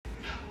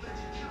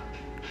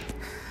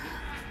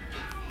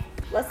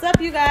What's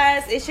up, you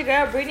guys? It's your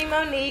girl, Brittany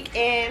Monique,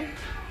 and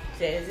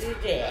Jazzy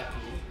Jackie.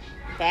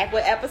 back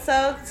with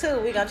episode 2.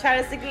 We're going to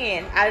try this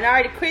again. I done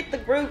already quit the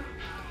group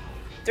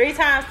 3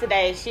 times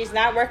today. She's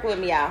not working with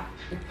me, y'all.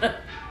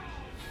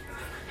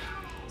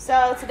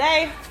 So,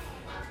 today,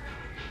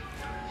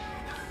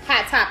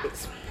 hot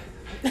topics.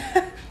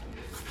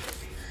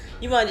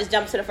 You want to just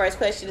jump to the first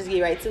question? Just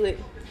get right to it.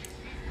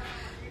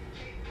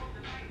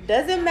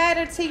 Does it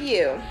matter to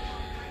you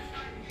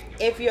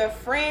if your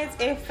friends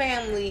and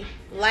family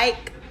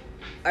like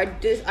or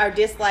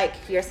dislike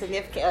your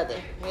significant other?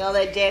 We're going to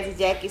let Jazzy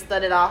Jackie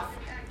start it off,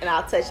 and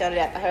I'll touch on it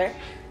after her.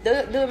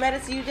 Do it matter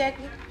to you,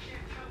 Jackie?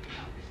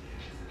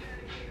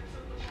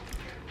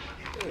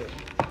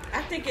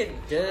 I think it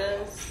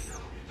does,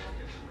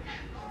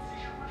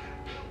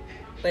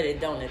 but it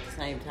don't at the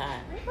same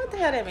time. What the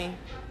hell that mean?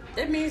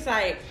 That means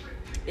like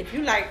if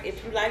you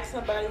like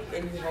somebody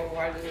and you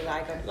wholeheartedly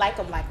like them, Like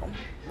them.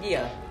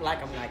 yeah, like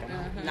them,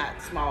 Mm-hmm.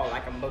 not small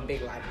like them, but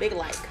big like 'em. Big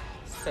like.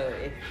 So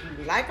if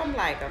you like them,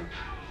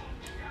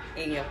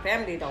 and your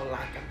family don't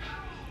like them,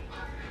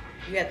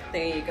 you have to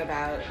think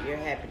about your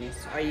happiness.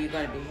 Are you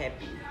going to be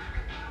happy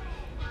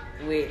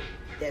with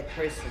that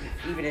person,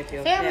 even if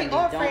your family Family or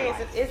don't friends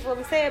like is what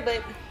we said,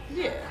 but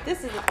Yeah.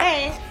 this is the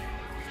thing.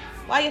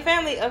 Why your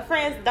family or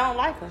friends don't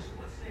like them?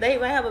 They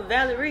might have a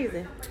valid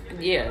reason.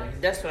 Yeah,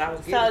 that's what I was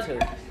So, getting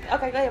to.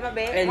 okay, go ahead, my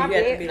bad. And my you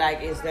bad. have to be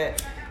like,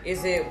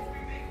 is it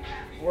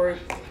worth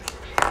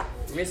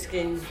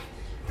risking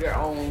your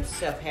own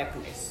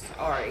self-happiness?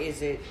 Or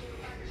is it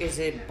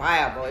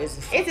viable? Is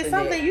it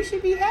something you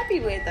should be happy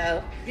with,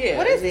 though? Yeah.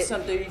 What is it?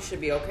 Something you should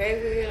be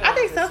okay with? I or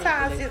think is it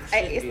sometimes something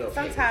that you shouldn't be okay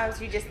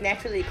sometimes you just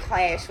naturally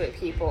clash with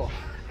people,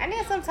 and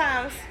then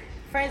sometimes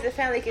friends and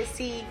family can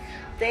see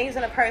things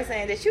in a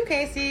person that you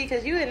can't see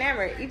because you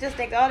enamored. You just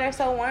think, oh, they're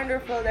so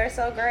wonderful, they're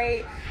so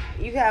great.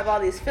 You have all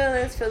these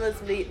feelings,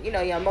 you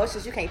know, your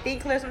emotions. You can't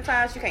think clear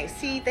sometimes. You can't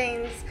see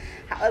things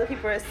how other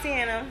people are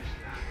seeing them.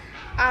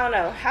 I don't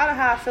know. I don't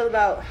know how I feel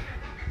about.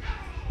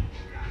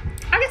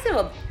 I guess it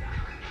would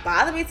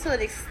bother me to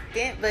an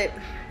extent, but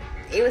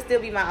it would still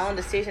be my own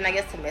decision, I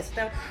guess, to mess with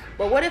them.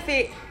 But what if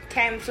it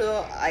came to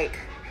like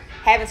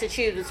having to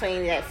choose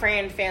between that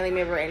friend, family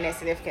member, and that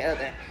significant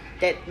other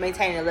that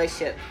maintaining a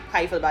relationship? How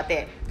you feel about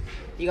that?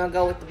 You gonna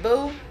go with the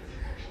boo,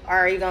 or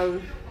are you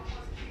gonna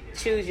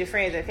choose your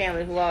friends and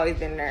family who always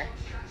been there?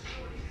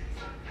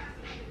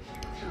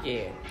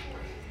 Yeah.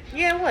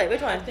 Yeah, what?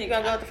 Which one? think You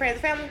gonna go with the friends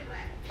and family,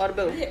 or the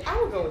boo? Yeah,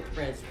 I would go with the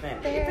friends and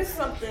family. If it's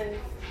something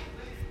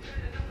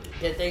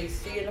that they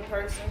see in a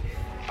person,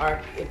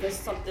 or if it's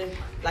something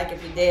like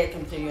if your dad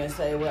comes to you and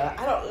say, well,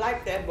 I don't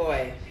like that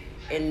boy,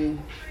 and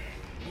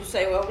you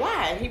say, well,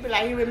 why? And he be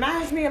like, he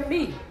reminds me of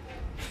me.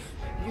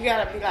 You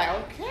gotta be like,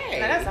 okay.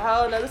 Now that's a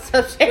whole nother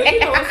subject. But you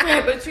know what I'm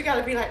saying? But you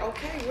gotta be like,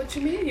 okay, what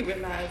you mean he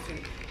reminds you?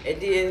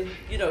 And then,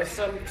 you know,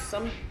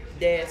 some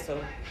dads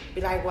will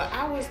be like, well,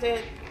 I was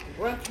that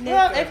rough nigga.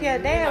 Well, if your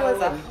dad you know,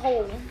 was a and-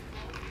 hoe,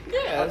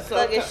 yeah, so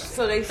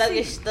they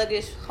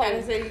thuggish see. hoe,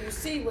 And say you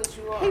see what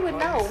you are. he would or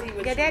know. you see what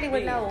Your you daddy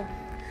would feel. know.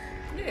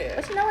 Yeah.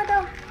 But you know what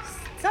though?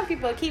 Some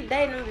people keep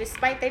dating them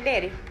despite their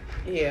daddy.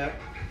 Yeah.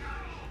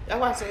 That's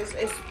why I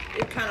say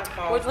it kind of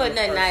falls. Which on wasn't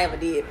the nothing I person. ever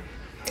did.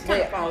 It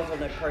kind of But falls on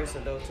that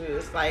person though too.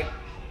 It's like,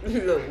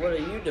 look, what are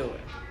you doing?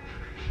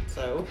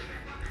 So.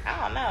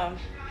 I don't know.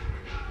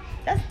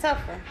 That's a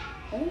tough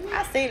one.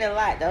 I've seen it a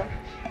lot though.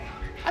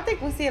 I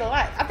think we see it a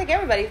lot. I think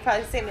everybody's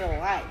probably seen it a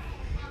lot.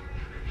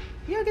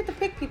 You don't get to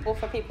pick people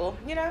for people,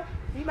 you know?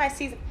 You might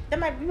see, they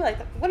might be like,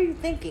 what are you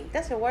thinking?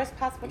 That's the worst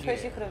possible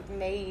choice you could have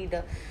made.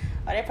 Or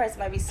that person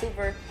might be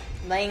super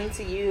lame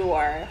to you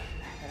or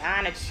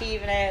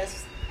non-achieving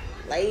ass,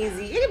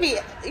 lazy. It could be,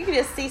 you can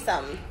just see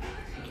something.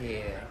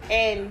 Yeah.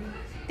 And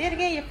then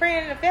again, your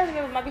friend and family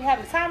member might be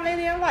having the time of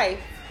their life.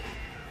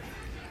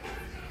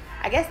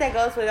 I guess that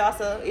goes with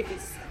also if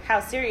it's how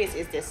serious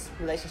is this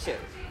relationship.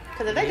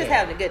 Because if they just Yeah.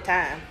 having a good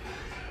time,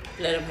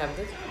 Let them have a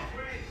good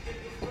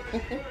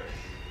time.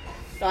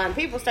 so when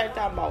people start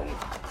talking about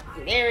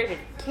marriage and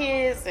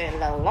kids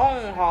and the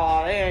long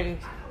haul, and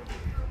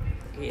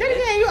Yeah, then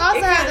again, you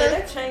also have to,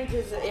 that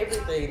changes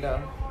everything though.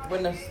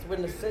 When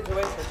the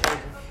situation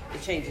changes,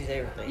 it changes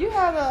everything. you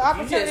have an You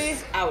opportunity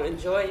just out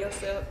enjoy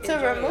yourself. to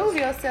remove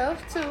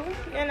yourself too.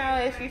 You know,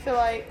 if you feel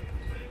like,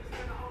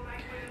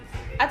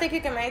 I think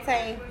you can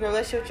maintain your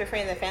relationship with your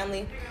friends and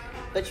family,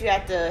 but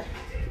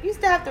you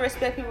still have to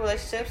respect people's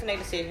relationships and their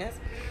decisions.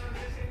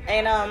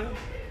 And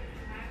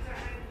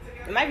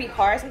it might be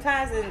hard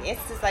sometimes in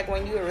instances like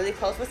when you are really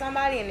close with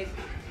somebody and it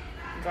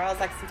draws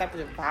like some type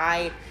of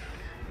divide.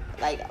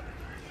 Like,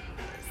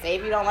 say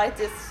if you don't like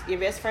this, your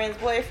best friend's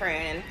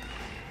boyfriend,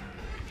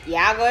 and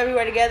y'all go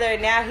everywhere together,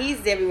 and now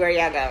he's everywhere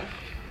y'all go.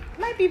 It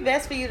might be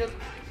best for you to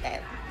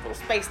have a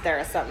little space there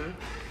or something.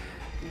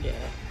 Yeah.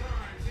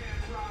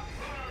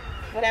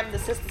 Whatever the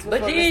sisters.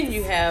 But then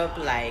you have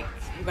like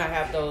you might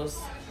have those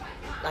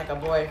like a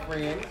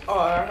boyfriend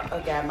or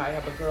a guy might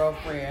have a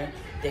girlfriend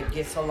that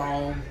gets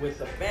along with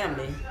the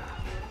family,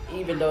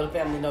 even though the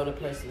family know the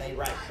person ain't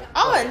right.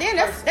 Oh, and then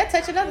that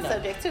touch another you know,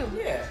 subject too.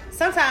 Yeah.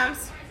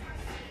 Sometimes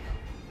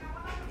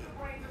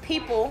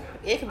people,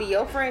 it could be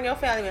your friend, your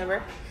family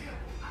member,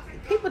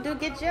 people do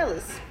get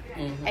jealous.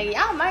 Mm-hmm. And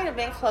y'all might have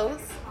been close,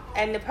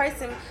 and the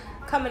person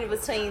coming in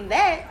between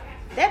that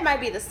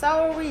might be the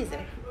sole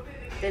reason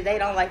that they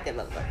don't like that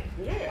motherfucker.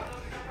 Yeah.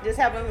 This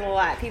happens a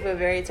lot. People are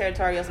very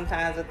territorial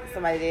sometimes with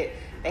somebody that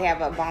they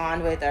have a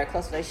bond with or a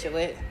close relationship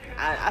with.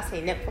 I've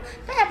seen that before.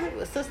 That happens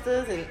with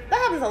sisters, and that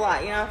happens a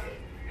lot, Yeah,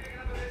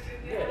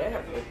 that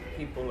happens with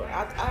people.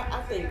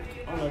 I think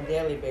on a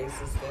daily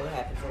basis that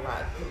happens a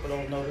lot. People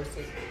don't notice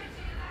it.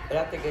 But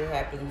I think it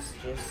happens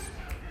just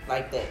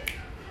like that.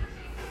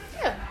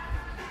 Yeah,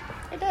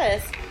 it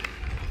does.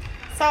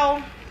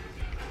 So,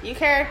 you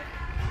care?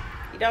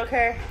 You don't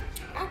care?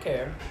 I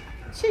care.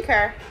 She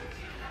care.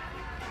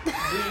 Do you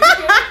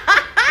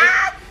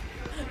care?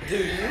 Do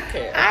you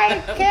care? I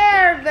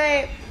care,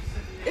 but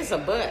it's a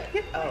but.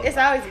 Oh. It's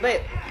always a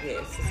but.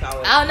 Yes, it's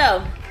always. I don't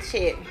know.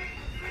 Shit.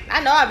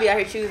 I know I'll be out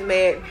here choosing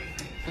bad.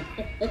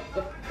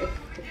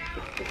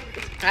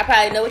 I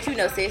probably know what you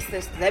know,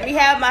 sis. Let me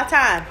have my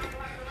time.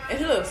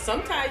 And look,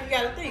 sometimes you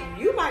gotta think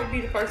you might be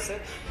the person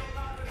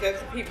that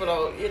the people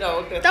don't,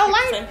 that don't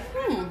like. Say,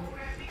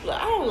 look,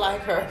 I don't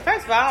like her.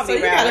 First of all, I don't so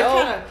be around. You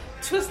gotta kind of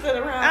twist it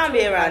around. I don't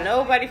be around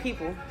nobody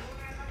people.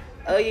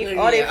 All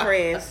their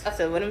friends.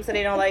 So when them say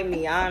they don't like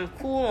me, I'm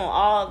cool on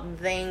all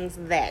things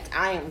that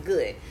I am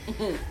good.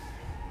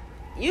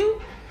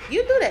 You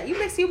do that. You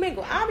mix, you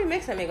mingle. I don't be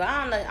mixing mingle.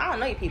 I don't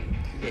know you people.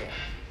 Yeah.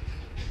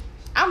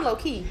 I'm low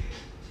key.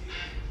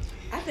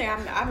 I think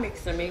I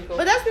mix and mingle.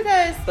 But that's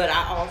because. But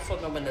I also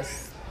know when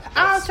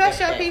I don't trust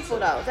your people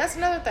though. That's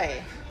another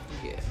thing.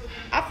 Yeah.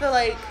 I feel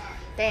like,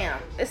 damn,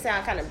 it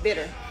sounds kind of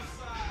bitter.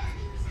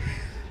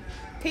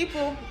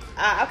 People,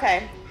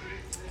 okay,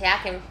 yeah,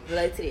 I can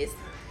relate to this.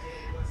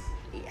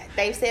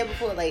 They've said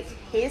before, like,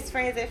 his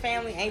friends and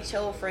family ain't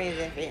your friends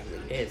and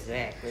family.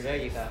 Exactly. There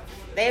you go.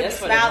 They be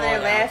smiling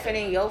and laughing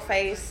in your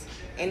face,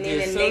 and then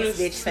the next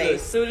bitch face.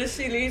 As soon as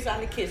she leaves out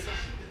the kitchen,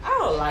 I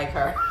don't like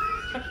her.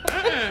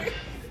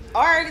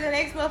 Or the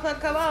next motherfucker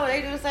come over,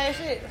 they do the same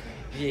shit.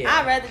 Yeah.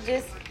 I'd rather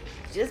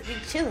just be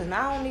chilling.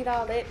 I don't need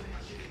all that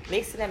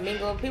mixing and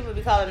mingling. People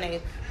be calling their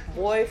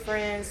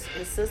boyfriends,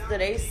 his sister,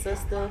 they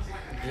sister,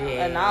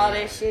 and all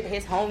that shit.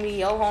 His homie,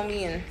 your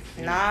homie, and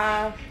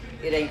nah.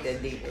 It ain't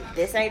that deep.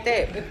 This ain't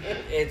that.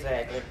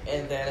 Exactly.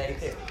 And that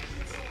ain't it.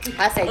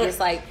 I say just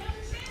like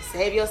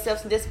save yourself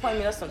some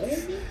disappointment or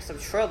some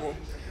trouble.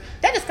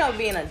 That just comes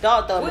being an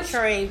adult though,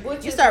 maturing.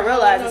 You start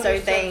realizing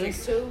certain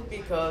things too,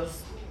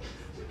 because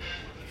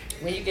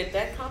when you get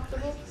that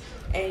comfortable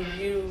and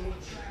you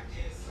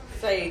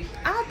say,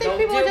 I don't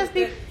think people just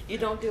be. You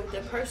don't deal with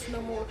that person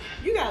no more.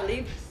 You gotta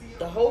leave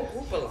the whole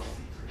group alone.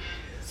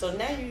 So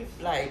now you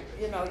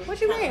What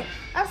you mean?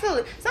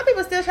 Absolutely. Some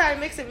people still try to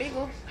mix and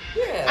mingle.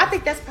 Yeah. I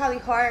think that's probably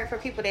hard for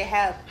people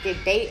that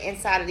date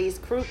inside of these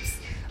groups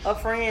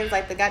of friends,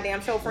 like the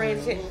goddamn show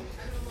friends and shit.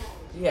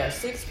 Yeah,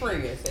 6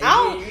 friends.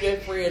 And you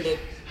that friend that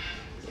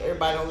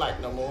everybody don't like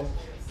no more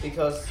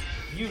because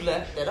you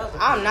left that other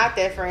friend. I'm not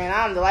that friend.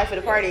 I'm the life of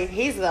the party.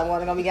 He's the one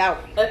that's gonna be out.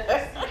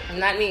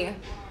 Not me.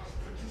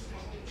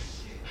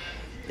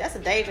 That's a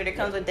danger that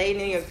comes with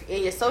dating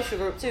in your social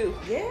group too.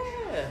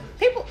 Yeah.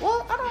 People,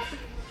 well, I don't know.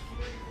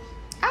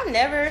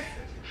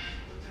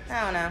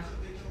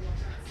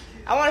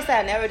 I want to say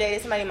I never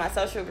dated somebody in my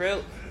social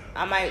group.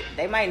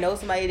 They might know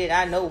somebody that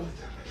I know.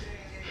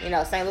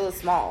 St. Louis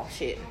small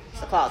shit.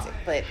 It's a closet.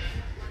 But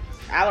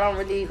I don't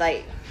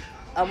really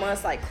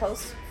amongst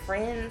close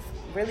friends,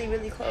 really,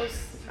 really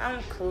close.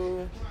 I'm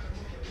cool.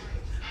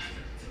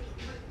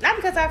 Not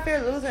because I fear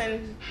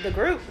losing the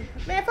group.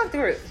 Man, fuck the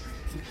group.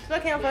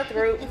 Fuck him, fuck the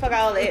group. Fuck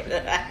all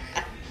that.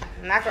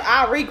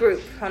 I'll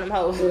regroup on them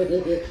hoes.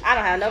 I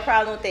don't have no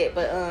problem with that.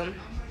 But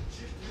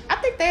I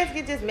think things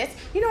get just messy.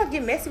 You know what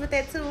get messy with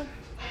that too?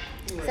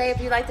 Yeah. Say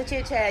if you like to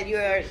chit chat,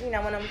 you're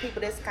one of them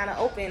people that's kind of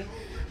open.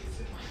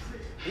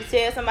 You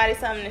tell somebody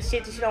something and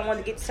shit that you don't want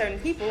to get to certain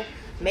people,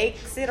 make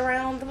sit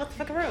around the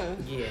motherfucking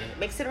room. Yeah.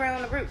 Make sit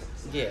around the group.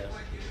 Yeah.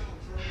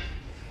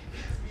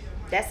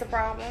 That's a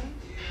problem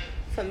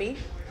for me.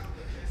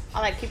 I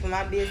like keeping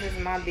my business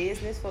in my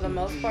business for the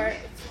most part.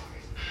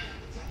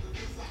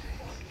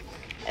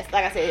 It's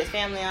like I said, his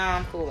family,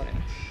 I'm cool with it.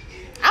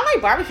 I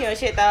like barbecue and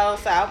shit though,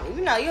 so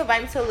you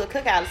invite me to a little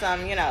cookout or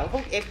something.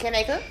 Can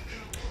they cook?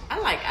 I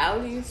like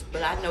outings,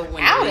 but I know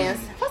when outings.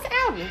 What's an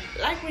outing?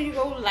 Like when you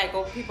go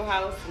over people's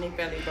house and they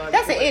family barbecue.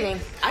 That's an eating.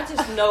 I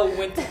just know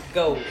when to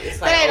go. It's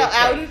like that ain't no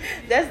outing.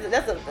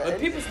 That's a. When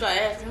people start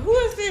asking, who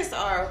is this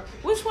or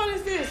which one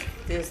is this?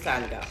 It's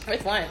time to go.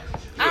 Which one? Yeah.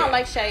 I don't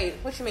like shade.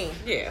 What you mean?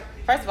 Yeah.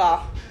 First of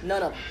all,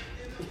 none of them.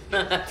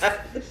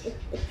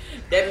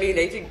 That means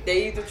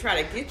they either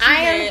try to get you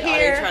mad or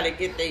they try to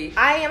get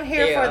I am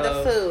here for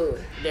the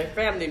food. Their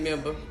family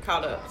member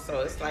caught up,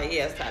 so it's like,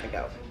 yeah, it's time to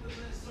go.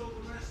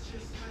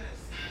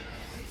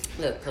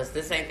 Look, because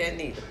this ain't that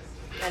neither.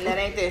 And that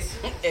ain't this.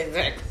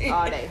 Exactly.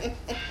 All day.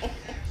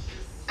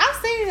 I've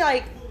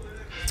seen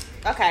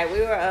okay,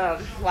 we were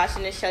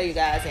watching this show, you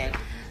guys, and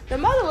the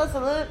mother was a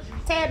little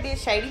tad bit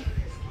shady.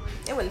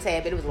 It wasn't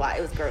tad bit, it was a lot.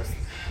 It was gross.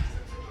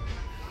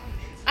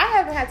 I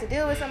have to have to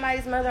deal with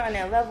somebody's mother on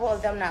that level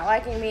of them not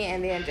liking me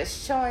and then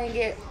just showing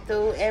it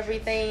through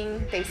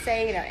everything they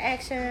say and their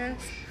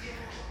actions.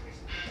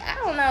 I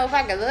don't know if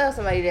I could love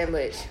somebody that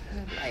much.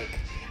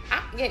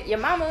 Like, your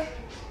mama,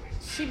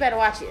 she better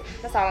watch it.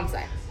 That's all I'm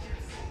saying.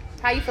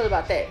 How you feel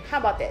about that? How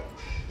about that?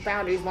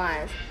 Boundaries,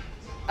 lines.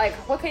 Like,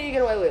 what can you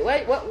get away with?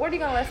 What are you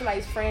gonna let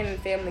somebody's friend and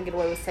family get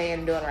away with saying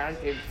and doing around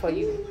you before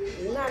you?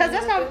 Because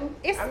that's not.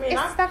 It's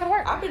not gonna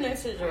work. I've been in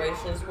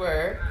situations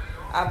where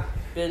I've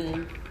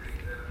been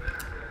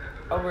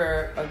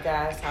over a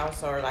guy's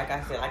house, or like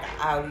I said, like an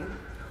outing,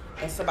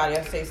 and somebody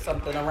else say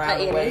something around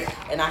the way,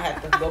 and I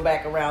have to go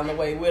back around the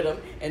way with them,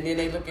 and then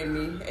they look at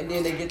me, and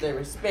then they get their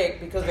respect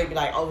because they be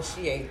like, "Oh,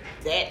 she ain't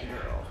that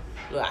girl."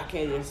 Look, I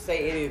can't just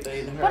say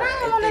anything to her. But I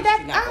don't want that.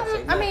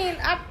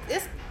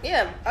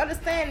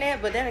 Understand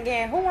that. But then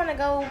again, who want to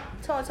go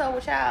toe to toe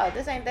with y'all?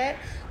 This ain't that.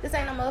 This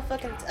ain't no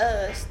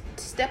motherfucking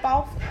step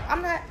off.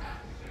 I'm not.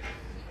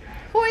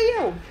 Who are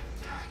you?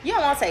 You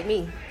don't want to take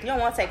me. You don't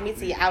want to take me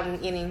to your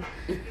outing inning.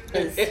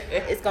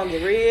 It's gonna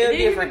get real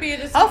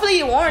different. Hopefully,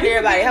 you warned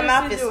everybody. Her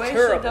mouth is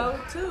terrible. Though,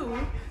 too,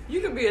 you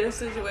could be in a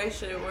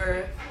situation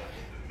where,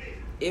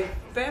 if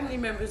family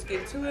members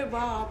get too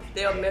involved,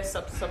 they'll mess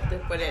up something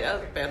for that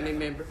other family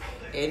member,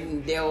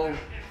 and they'll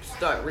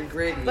start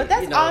regretting But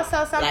that's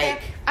also something,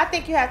 I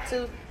think you have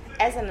to,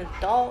 as an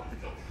adult,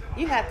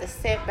 you have to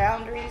set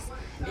boundaries,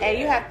 and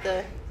you have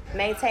to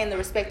maintain the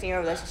respect in your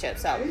relationship.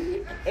 So,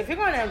 if you're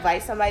going to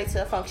invite somebody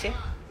to a function,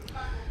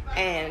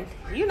 and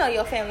you know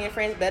your family and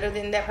friends better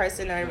than that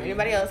person or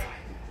anybody else,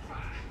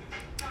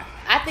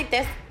 I think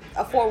that's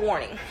a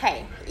forewarning.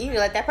 Hey, you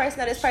let that person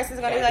know this person's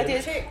gonna do like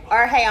this,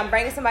 or hey, I'm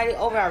bringing somebody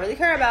over I really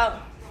care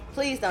about.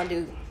 Please don't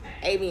do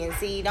A, B, and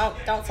C.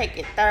 Don't take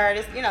it third.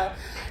 It's,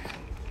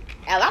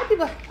 a lot of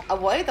people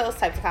avoid those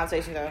types of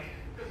conversations though.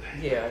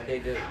 Yeah, they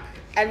do.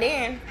 And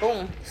then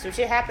boom, some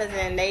shit happens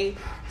and they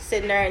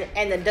sitting there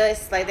in the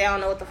dust like they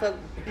don't know what the fuck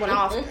went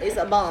off. It's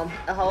a bum,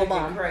 a whole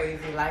bum.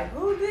 Crazy, like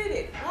who did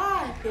it?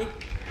 Why?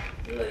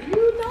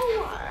 You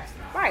know why?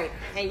 Right,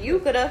 and you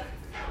could have.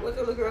 What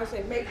the little girl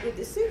say? Make good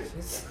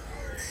decisions.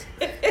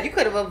 You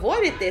could have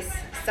avoided this,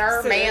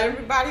 sir, ma'am.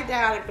 Everybody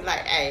down and be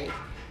like, hey,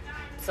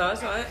 so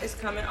it's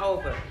coming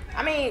over.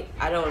 I mean,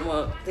 I don't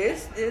want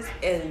this,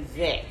 and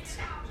that.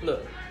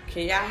 Look,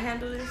 can y'all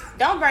handle this?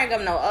 Don't bring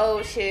up no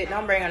old shit.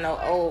 Don't bring up no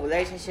old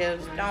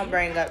relationships.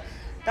 Mm-hmm.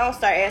 Don't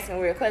start asking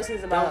weird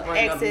questions about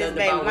exes,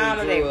 baby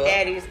mama, baby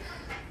daddies.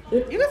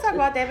 You can talk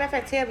about that. Matter of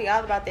fact, tell me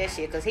all about that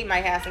shit, because he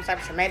might have some type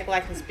of traumatic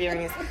life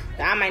experience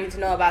that I might need to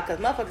know about,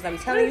 because motherfuckers gonna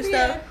be telling you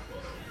stuff.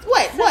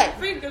 What?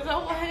 Fingers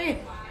over hand.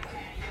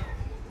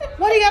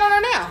 What do you got on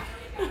her now?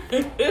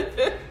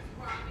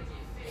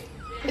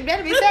 It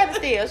better be seven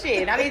still.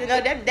 Shit, I need to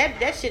know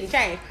that shouldn't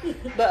change.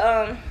 But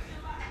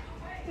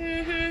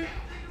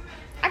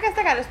I guess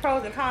I got its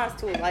pros and cons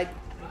to it, like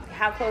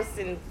how close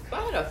and.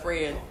 I had a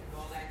friend.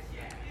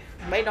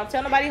 Wait, don't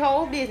tell nobody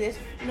whole business.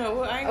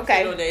 No, I ain't gonna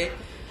say no name.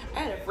 I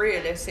had a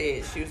friend that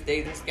said she was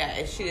dating this guy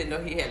and she didn't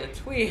know he had a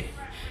twin.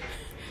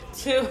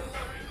 Till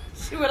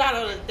she went out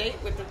on a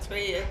date with the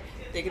twin,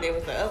 thinking it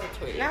was the other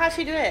twin. Now how'd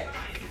she do that?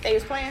 They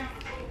was playing?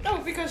 No,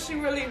 because she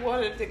really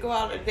wanted to go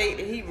out on a date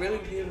and he really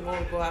didn't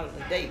want to go out on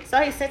a date. So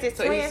he sent his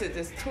twin? So he sent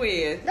his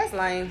twin. That's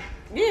lame.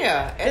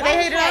 Yeah. Did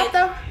they hit it off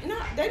though? No,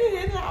 they didn't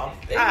hit it off.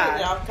 They hit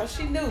it off because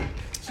she knew.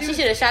 She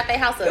should have shot their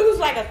house up. It was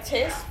like a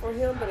test for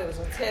him, but it was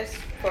a test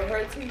for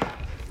her too.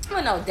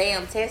 Well, no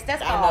damn test.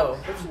 That's all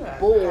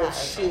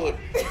bullshit.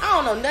 I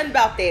don't know nothing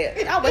about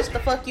that. I wish the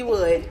fuck you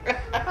would.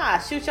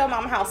 Shoot your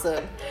mama house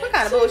up. What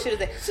kind of bullshit is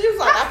that? She was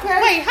like,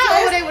 how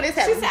old were they when this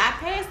happened? She said, I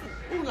passed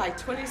it. It was like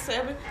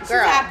 27. Girl. She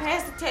said, I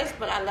passed the test,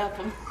 but I left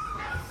him.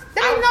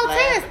 There ain't no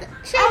test.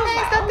 She ain't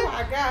passed nothing. Oh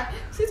my God.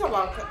 She's talking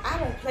about, I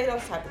don't play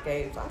those type of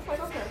games. I was like,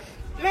 okay.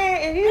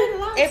 Man,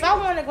 if I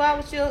want to go out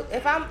with you,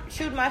 if I'm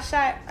shooting my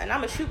shot, and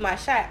I'm going to shoot my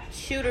shot,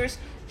 shooters,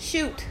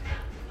 shoot.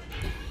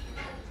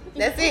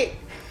 That's it.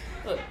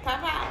 Look,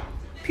 pop out.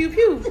 Pew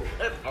pew.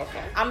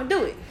 Okay. I'm going to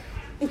do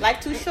it.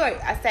 Like Too Short.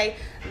 I say,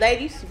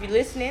 ladies, if you're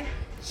listening,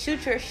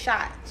 shoot your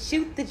shot.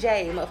 Shoot the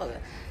J, motherfucker.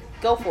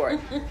 Go for it.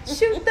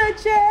 Shoot the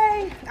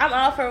J. I'm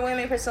all for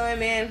women pursuing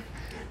men.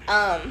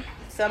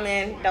 Some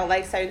men don't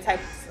like certain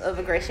types of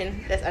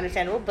aggression. That's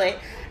understandable. But,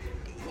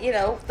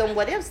 them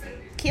what ifs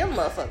kill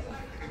motherfucker.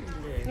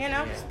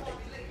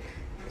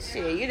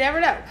 Shit, you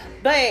never know.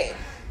 But,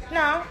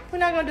 no, we're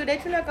not going to do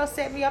that. You're not going to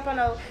set me up on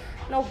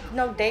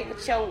no date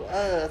with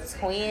your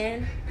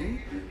twin.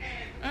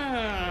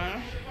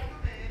 I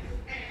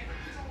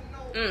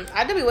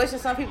do be wishing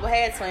some people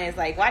had twins.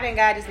 Like, why didn't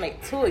God just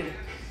make two of you?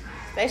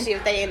 Especially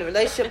if they in a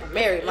relationship or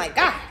married. Like,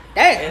 God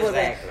damn, would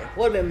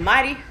have been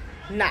mighty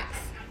nice.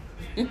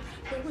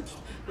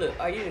 Look,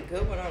 are you the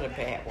good one or the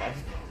bad one?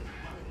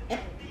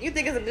 You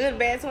think it's a good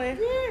bad twin?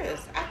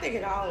 Yes, I think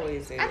it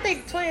always is. I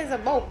think twins are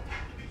both.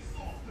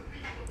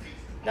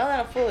 Don't let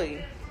them fool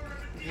you.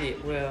 Yeah,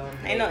 well,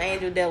 ain't no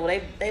angel devil.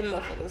 They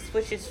motherfuckers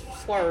switches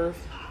swerve.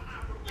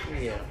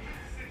 Yeah.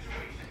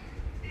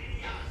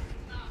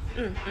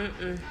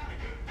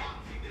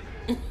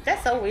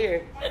 That's so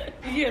weird.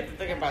 You have to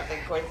think about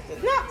that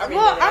question. No,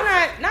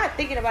 I'm not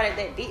thinking about it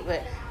that deep,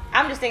 but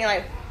I'm just thinking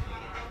like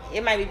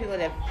it might be people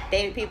that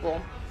dated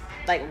people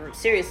like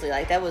seriously,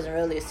 like that wasn't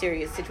really a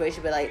serious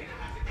situation, but like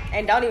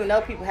and don't even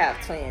know people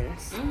have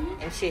twins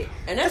and shit.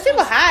 And that's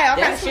people hide all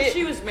kind of shit. That's what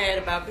she was mad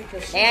about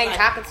because she ain't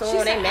talking to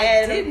him. They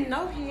mad. I didn't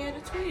know he had a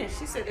twin.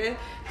 She said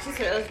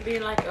us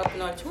being like up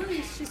in our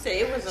twins. She said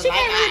it wasn't she like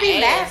can't really be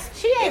mad.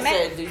 She ain't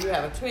mad. Said, do you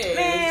have a twin?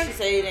 Man. And she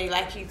said it ain't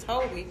like he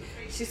told me.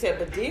 She said,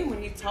 but then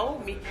when he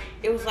told me,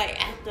 it was like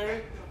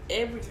after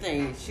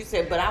everything. She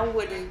said, but I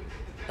wasn't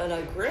an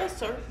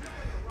aggressor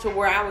to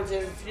where I would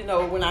just,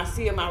 when I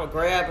see him, I would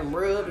grab and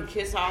rub and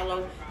kiss all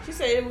on. She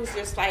said it was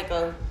just like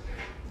a,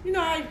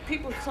 how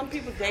some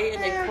people date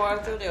and they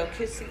cordial, they'll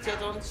kiss each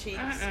other on the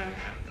cheeks.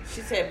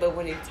 She said, but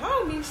when he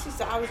told me, she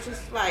said, I was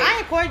just like... I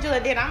ain't cordial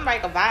and then I'm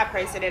like a vibe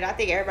person and I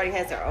think everybody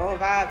has their own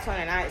vibe twin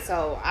and I,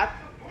 so I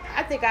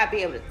think I'd be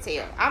able to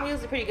tell. I'm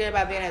usually pretty good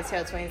about being able to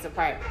tell twins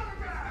apart.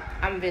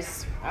 I was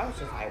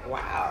just like,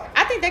 wow.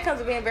 I think that comes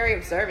with being very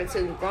observant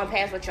too, going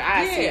past what your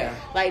eyes see.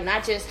 Like,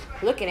 not just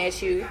looking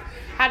at you.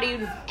 How do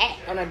you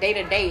act on a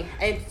day-to-day?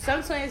 And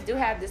some twins do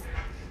have this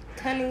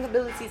cunning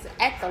ability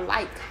to act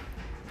alike.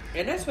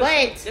 And that's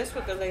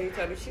what the lady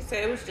told me. She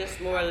said it was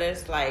just more or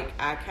less like,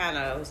 I kind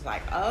of was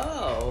like,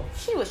 oh.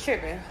 She was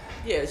tripping.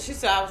 Yeah, she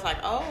said, I was like,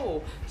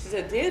 oh. She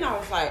said, then I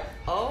was like,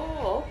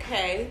 oh,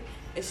 okay.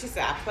 And she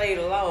said, I played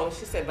along.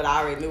 She said, but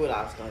I already knew what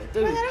I was going to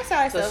do. Well, that's all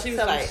right. So she was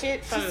some like,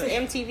 shit from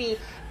MTV.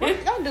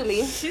 Don't do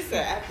me. She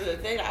said, after the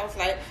date, I was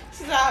like,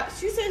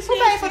 she said, who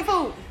paid for the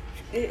food?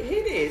 He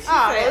did. She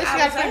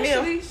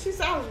said, she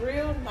said, I was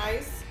real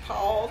nice,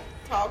 talk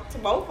to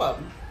both of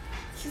them.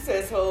 She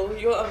said, so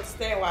you'll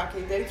understand why I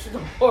can't date you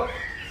no more.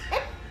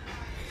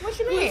 What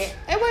you mean?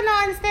 It wouldn't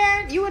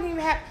understand. You wouldn't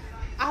even have,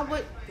 as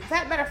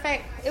a matter of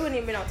fact, it wouldn't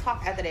even be no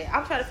talk after that.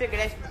 I'm trying to figure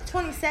that,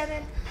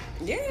 27?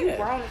 Yeah. You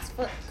grown as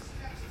fuck.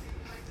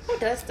 Who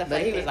does stuff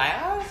but like that? But he was like,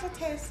 oh, it's a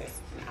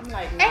test. I'm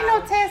like, no. Ain't no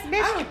test,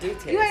 bitch. I don't do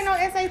tests. You ain't no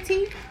SAT.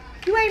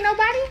 You ain't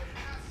nobody.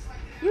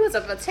 You was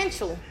a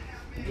potential.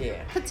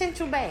 Yeah.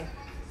 Potential bang.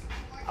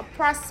 A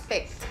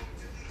prospect.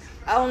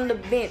 On the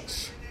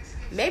bench.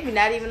 Maybe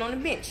not even on the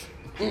bench.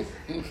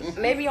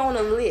 Maybe on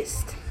a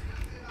list.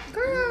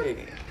 Girl.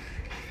 Yeah.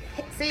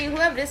 See,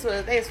 whoever this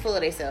was, they was full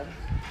of themselves.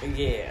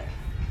 Yeah.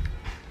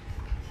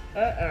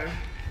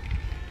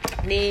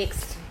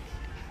 Next.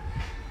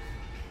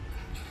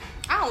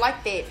 I don't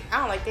like that. I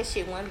don't like that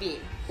shit one bit.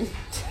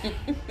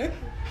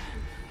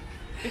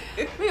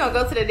 We gonna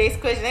go to the next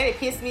question. That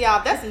pissed me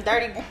off. That's some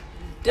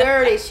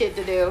dirty shit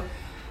to do.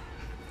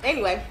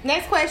 Anyway,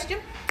 next question.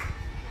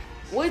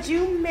 Would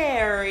you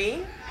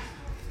marry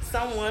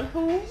someone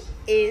who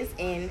is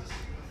in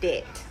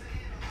debt?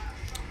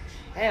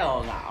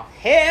 Hell no.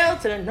 Hell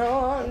to the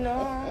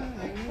no.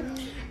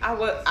 I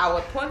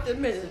would point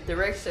them in the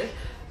direction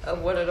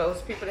of one of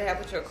those people that have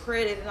with your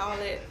credit and all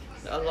that,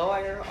 a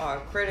lawyer or a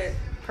credit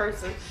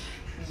person.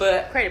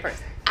 But credit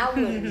person. I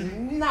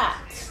would not.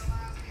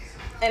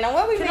 And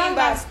what we mean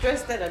by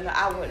stress that,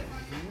 I would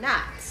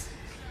not,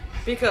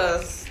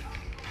 because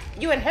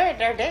you inherit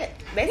their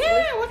debt, basically.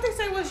 Yeah, what they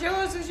say, what's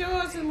yours is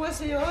yours, and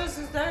what's yours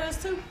is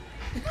theirs too.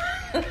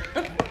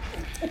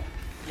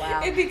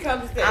 Wow. It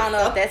becomes that. I don't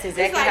know if that's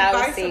exactly like how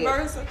vice it's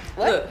versa.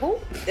 What? Look, who?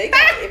 They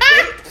got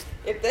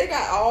if they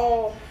got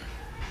all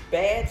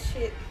bad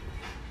shit,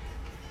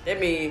 that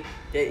means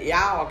that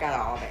y'all got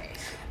all bad.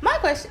 My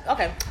question,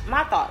 okay,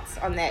 my thoughts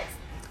on that.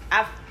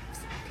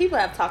 People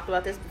have talked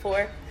about this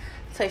before,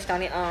 touched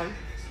on it.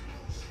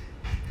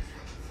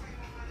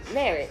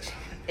 Marriage.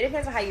 It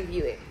depends on how you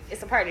view it.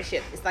 It's a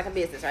partnership. It's like a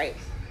business, right?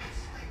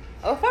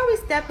 Before we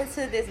step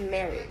into this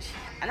marriage,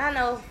 and I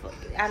know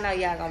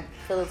y'all gonna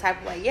feel the type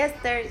of way. Yes,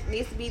 there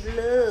needs to be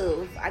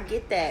love. I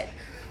get that.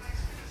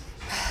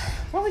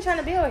 What we trying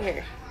to build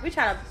here? We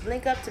trying to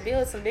link up to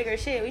build some bigger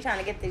shit. We trying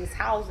to get these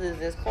houses,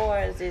 this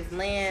cars, this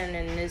land,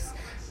 and this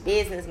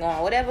business going.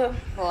 Whatever.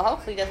 Well,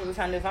 hopefully that's what we're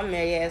trying to do. If I'm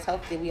married, yes,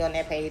 hopefully we on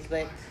that page.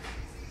 But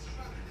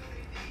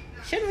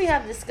shouldn't we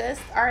have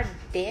discussed our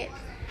debt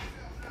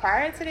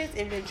prior to this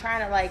and been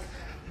trying to like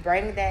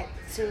bring that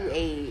to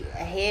a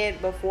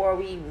head before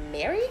we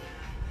marry?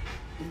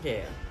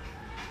 Yeah.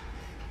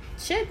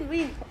 Shouldn't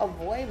we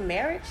avoid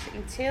marriage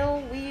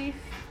until we...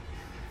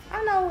 I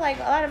don't know, like,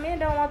 a lot of men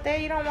don't want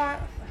that. You don't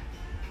want...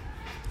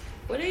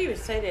 Well, they even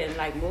say that in,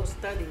 like, most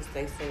studies,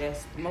 they say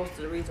that's most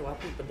of the reason why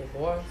people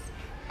divorce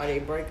or they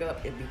break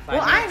up and be financial.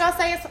 Well, I ain't gonna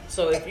say it's...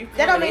 So if you...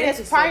 That don't mean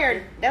it's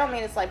prior... That don't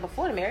mean it's, like,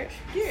 before the marriage.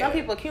 Yeah. Some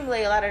people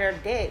accumulate a lot of their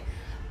debt.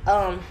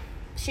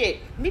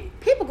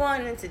 People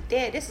going into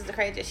debt, this is the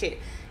craziest shit.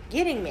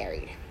 Getting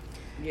married.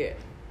 Yeah.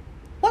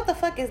 What the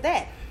fuck is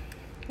that?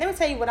 Let me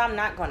tell you what I'm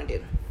not gonna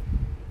do.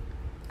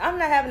 I'm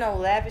not having no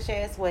lavish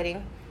ass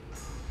wedding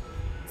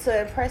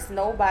to impress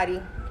nobody,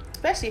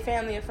 especially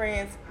family and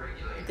friends.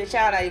 The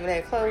child not even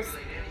that close.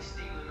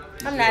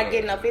 I'm not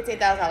getting a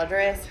 $15,000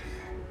 dress,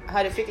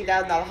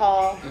 $150,000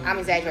 haul. I'm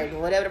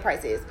exaggerating, whatever the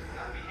price is.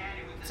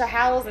 To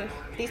house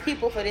these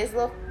people for this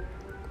little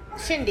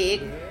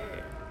shindig.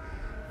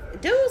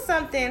 do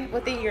something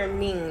within your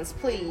means,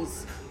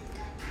 please.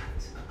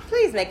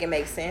 Please make it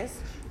make sense.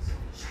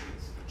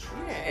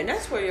 Yeah, and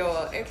that's where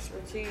your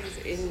expertise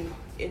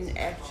in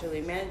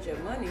actually managing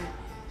your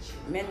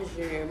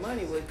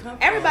money would come from.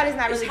 Everybody's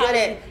not really good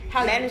at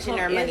managing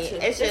their money.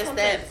 It's just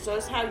that. So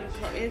it's how you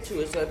come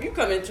into it. So if you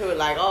come into it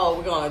like, oh,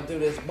 we're going to do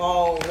this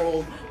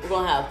ballroom, we're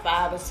going to have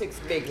 5 or 6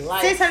 big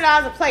lights.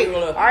 $600 a plate,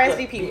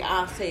 RSVP.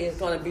 Beyonce is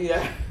going to be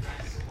there.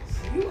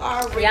 You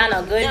already y'all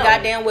know good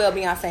goddamn well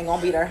Beyonce ain't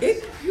gonna be there.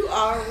 You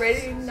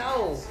already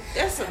know.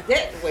 That's a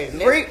debt win.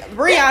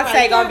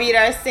 Beyonce gonna be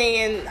there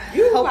singing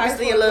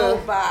Hopelessly in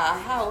Love. Go buy a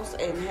house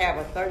and have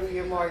a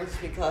 30-year mortgage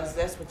because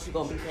that's what you're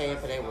gonna be paying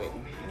for that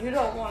wedding. You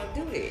don't want to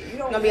do that. You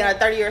don't gonna be on a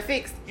 30-year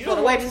fix. You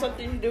don't want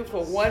something you do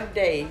for one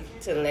day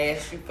to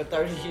last you for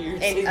 30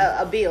 years. And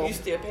a bill. You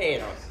still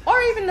paying on it.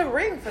 Or even the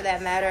ring for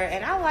that matter.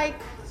 And I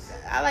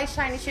like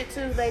shiny shit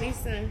too,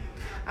 ladies. And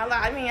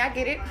I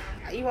get it.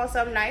 You want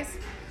something nice.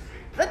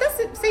 But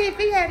see if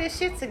he had his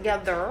shit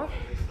together.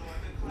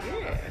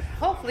 Yeah.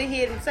 Hopefully he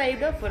hadn't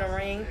saved up for the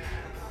ring.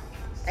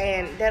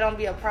 And that don't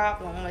be a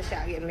problem unless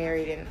y'all get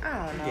married. And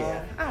I don't know.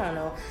 Yeah. I don't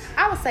know.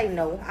 I would say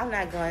no. I'm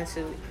not going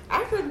to.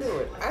 I couldn't do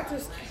it.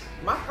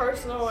 My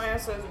personal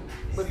answer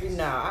would be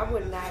no. I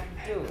would not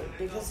do it.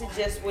 Because it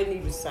just wouldn't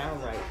even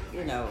sound right,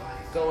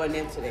 going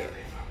into that.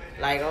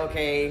 Like,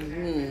 okay,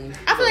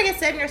 I feel like it's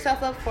setting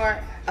yourself up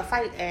for a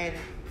fight. And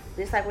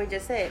just like we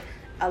just said,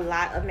 a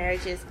lot of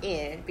marriages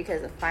end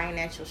because of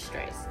financial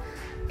stress.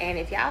 And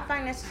if y'all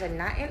finances are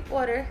not in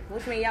order,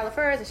 which means y'all are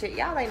first and shit,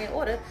 y'all ain't in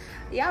order.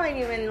 Y'all ain't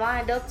even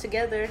lined up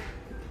together.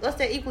 Let's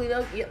say equally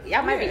yoked.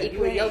 Y'all might be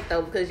equally yoked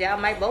though, because y'all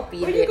might both be.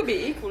 Well, you could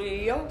be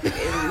equally yoked. Y'all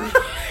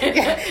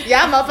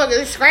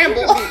motherfuckers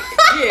scramble.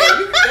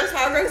 That's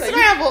how I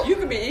scramble. You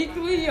could be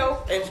equally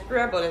yoked and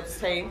scrambled at the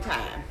same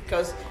time,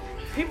 because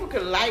people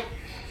could like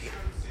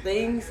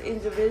things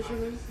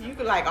individually. You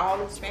could like all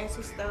this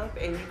fancy stuff,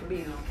 and you could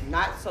be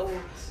not so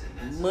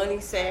money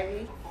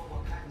savvy,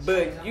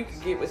 but you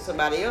could get with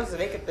somebody else and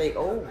they could think,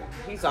 oh,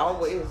 he's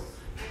always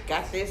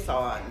got this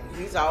on.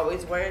 He's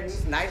always wearing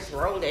these nice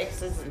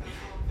Rolexes. And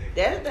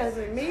that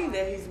doesn't mean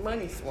that he's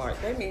money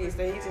smart. That means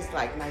that he just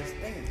like nice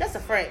things. That's a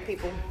front,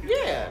 people.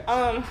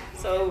 Yeah.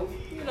 So,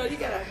 you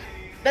gotta.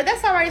 But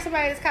that's already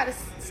somebody that's kind of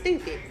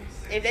stupid.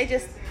 If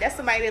that's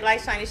somebody that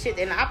likes shiny shit,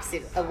 and the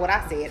opposite of what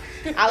I said.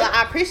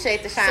 I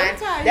appreciate the shine.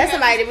 That's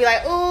somebody to be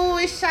like, ooh,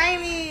 it's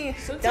shiny.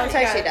 Don't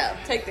touch it though.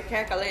 Take the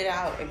calculator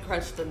out and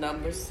crunch the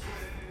numbers.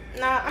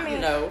 Nah, I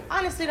mean,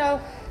 honestly though,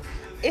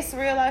 it's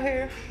real out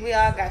here. We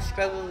all got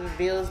struggles with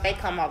bills. They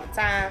come all the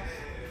time.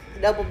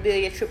 Double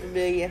billion, triple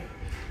billion.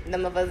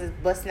 Them of us is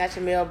busting out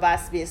your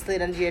mailbox, being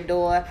slid under your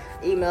door.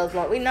 Emails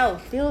won't. We know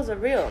bills are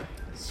real.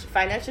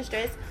 Financial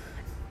stress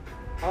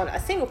on a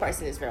single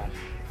person is real.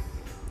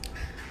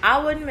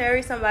 I wouldn't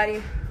marry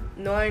somebody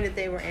knowing that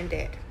they were in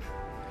debt.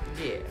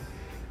 Yeah.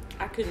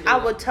 I couldn't do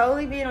I would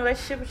totally be in a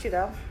relationship with you,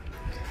 though.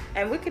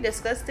 And we could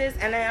discuss this.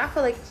 And then I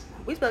feel like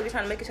we're supposed to be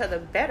trying to make each other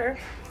better.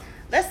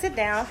 Let's sit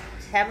down,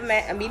 have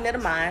a meeting of the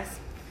minds.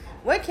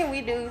 What can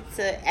we do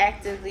to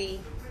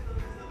actively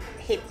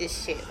hit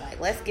this shit?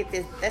 Like, let's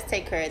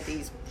take care of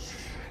these.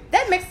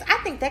 I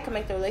think that can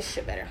make the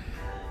relationship better.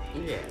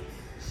 Yeah.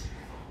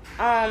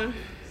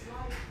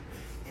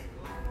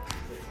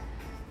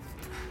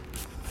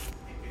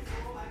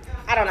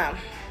 I don't know.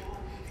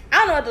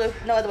 I don't know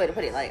no other way to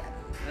put it. Like,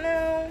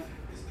 no.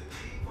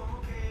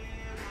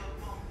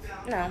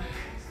 But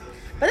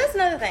that's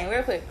another thing,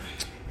 real quick.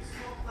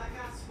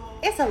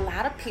 It's a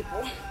lot of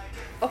people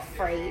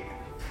afraid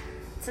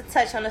to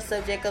touch on the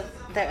subject of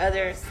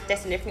their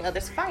significant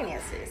other's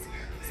finances.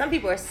 Some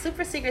people are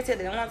super secretive.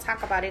 They don't want to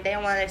talk about it. They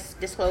don't want to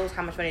disclose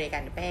how much money they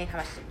got in the bank, how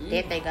much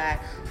debt they got,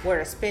 where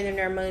they're spending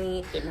their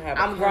money.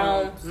 I'm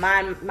grown.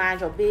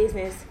 Mind your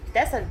business.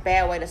 That's a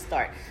bad way to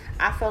start.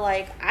 I feel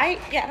like I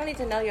don't need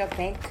to know your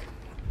bank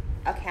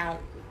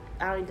account.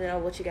 I don't need to know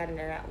what you got in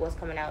there, what's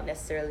coming out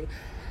necessarily.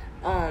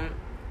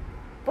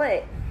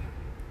 But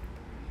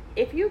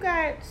if you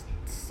got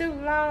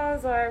student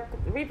loans or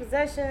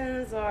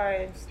repossessions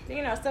or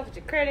stuff with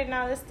your credit and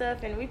all this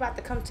stuff, and we about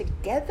to come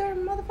together,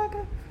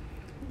 motherfucker.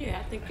 Yeah,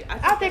 I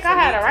think I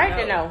had a right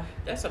to know.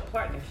 That's a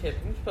partnership.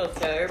 You're supposed to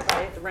tell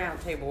everybody at the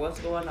round table what's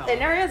going on. And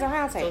there is a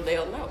round table, so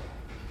they'll know.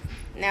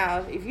 Now,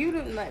 if you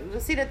do,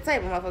 let's see the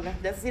table, motherfucker.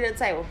 Let's see the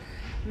table.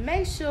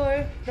 Make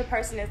sure the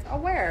person is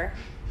aware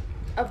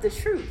of the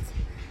truth,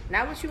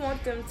 not what you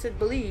want them to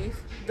believe.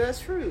 The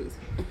truth.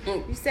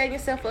 You setting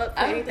yourself up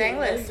for anything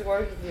less. It's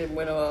worse than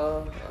when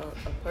a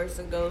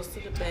person goes to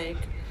the bank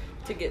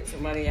to get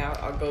some money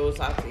out or goes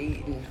out to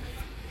eat and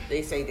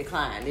they say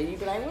decline. Then you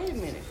be like, wait a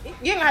minute.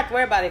 You don't have to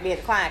worry about it being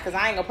declined, because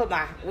I ain't gonna put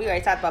we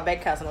already talked about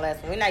bank accounts in the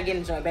last one. We're not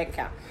getting a joint bank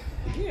account.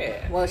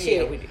 Yeah. Well,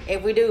 shit. Yeah,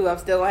 if we do, I'm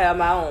still gonna have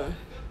my own.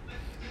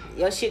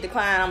 Your shit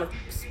decline, I'm gonna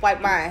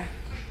swipe mine.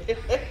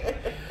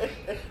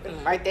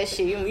 Write that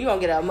shit. You gonna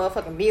get a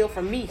motherfucking bill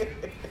from me.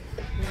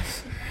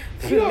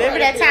 Remember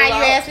that time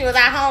you asked me was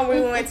I home?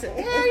 We went to.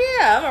 Hell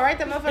yeah, I'm gonna write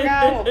that motherfucker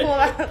out. I'm gonna pull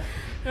out.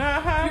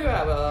 You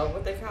have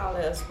what they call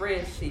a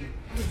spreadsheet.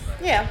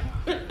 Yeah.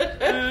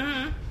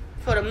 Mm-hmm.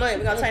 for the month.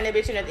 We're gonna turn that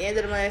bitch in at the end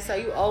of the month, so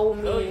you owe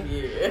me. Oh,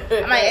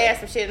 yeah. I might add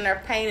some shit in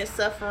there, pain and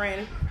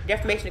suffering,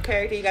 defamation of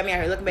character. You got me out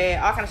here looking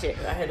bad, all kind of shit.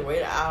 I had to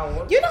wait an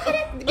hour. You know how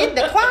that get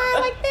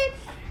declined like that?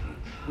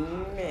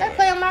 Man. That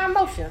play on my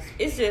emotions.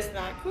 It's just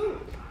not cool.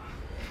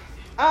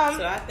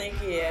 So I think,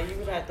 yeah, you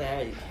would have to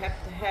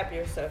have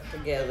yourself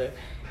together.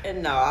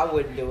 And no, I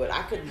wouldn't do it.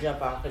 I couldn't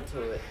jump off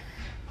into it.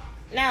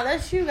 Now,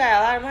 unless you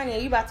got a lot of money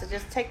and you about to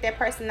just take that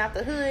person out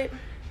the hood.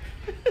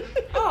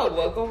 Oh,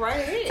 well, go right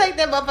ahead. Take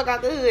that motherfucker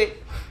out the hood.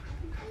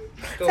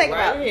 Go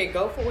right ahead.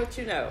 Go for what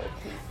you know.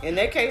 In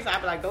that case,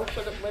 I'd be like, go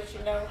for what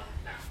you know.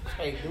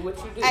 Hey, do what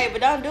you do. Hey,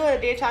 but don't do it.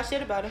 Then talk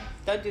shit about him.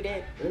 Don't do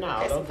that. No,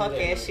 that's don't some fuck do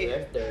that. ass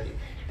shit. That's dirty.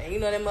 And you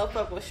know that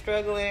motherfucker was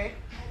struggling.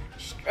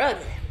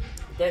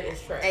 That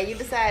is trash. And you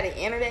decided to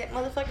enter that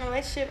motherfucking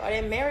relationship or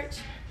that marriage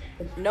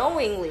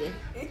knowingly.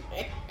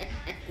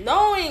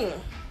 Knowing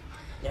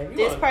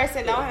this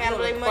person don't handle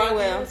their money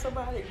well.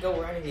 Somebody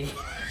go right ahead.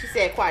 She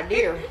said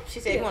quadrille. She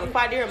said you want a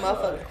quadrille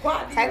motherfucker.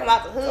 Quadrille. Take him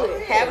out the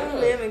hood. Have him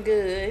living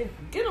good.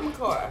 Get him a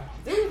car.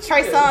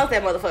 Trey Songz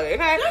that motherfucker, okay?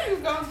 Now you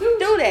gonna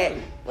do that.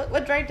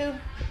 What Drake do?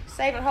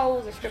 Saving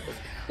hoes and strippers.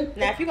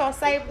 Now if you gonna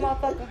save a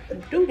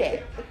motherfucker, do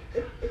that.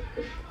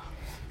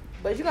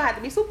 But you gonna have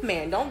to be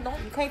Superman. Don't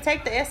you can't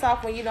take the S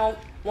off when you don't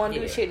want to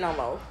do shit no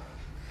more.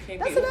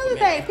 That's another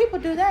thing. People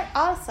do that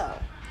also.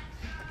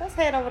 Let's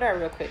head over there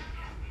real quick.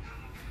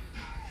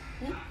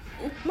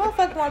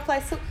 Motherfucker want to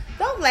play super.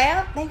 Don't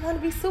laugh. They want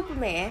to be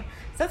Superman.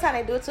 Sometimes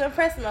they do it to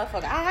impress the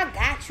motherfucker. I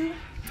got you.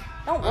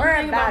 Don't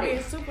worry about it.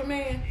 Being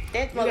Superman,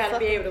 that you gotta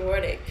be able to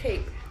wear that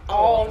cape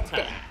all the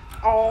time,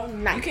 all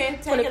night. You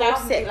can't take it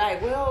off and be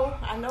like, well,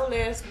 I know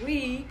last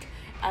week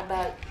I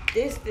bought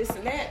this,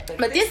 and that,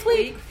 but this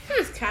week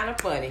it's kind of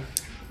funny.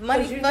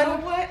 Money, you know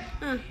what?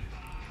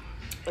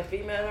 A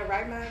female in her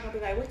right mind gonna be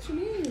like, what you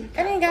mean? It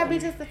ain't gotta be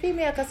just a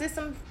female, cause it's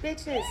some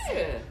bitches.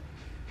 Yeah.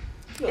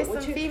 Look, it's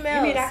some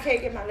females. You mean I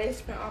can't get my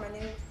latest print on my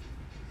nails?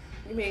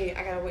 You mean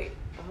I gotta wait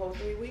a whole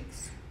 3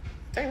 weeks?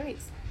 3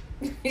 weeks.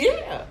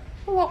 Yeah.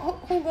 Who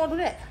gonna do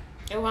that?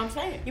 That's what I'm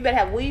saying. You better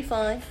have weed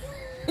fun.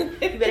 You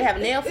better have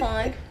nail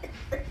fun.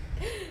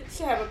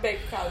 Should have a bank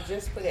account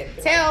just for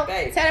that. Tell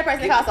that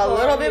person it costs a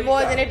little bit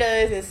more than it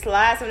does and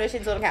slide some of that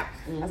shit into the account.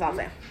 That's all I'm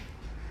saying.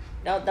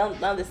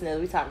 Don't listen to us.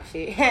 We talking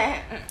shit.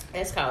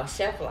 That's called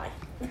chef life.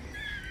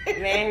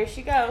 Man, here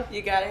she go.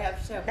 You gotta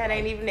have chef that life.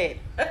 Ain't even it.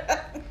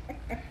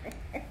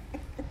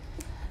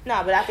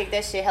 No, but I think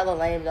that shit hella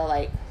lame though.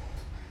 Like,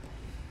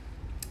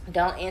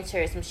 don't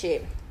enter some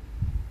shit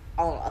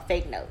on a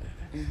fake note.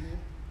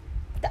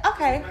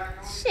 Okay,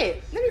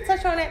 shit. Let me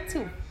touch on that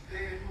too.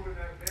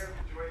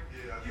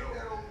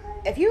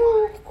 If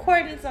you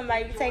courting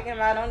somebody, you taking them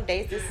out on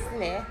dates, this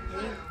and that,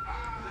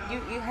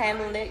 you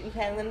handling it, you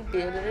handling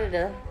the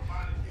deal,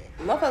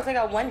 Motherfuckers take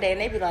out one day and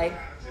they be like,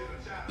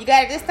 you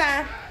got it this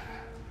time?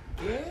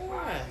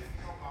 Yeah.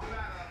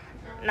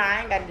 Nah, I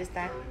ain't got it this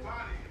time.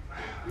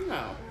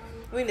 No.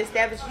 We can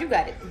establish you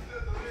got it.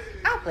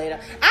 I'll play it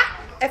out.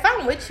 If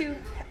I'm with you,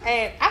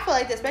 and I feel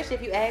like that, especially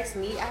if you ask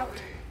me out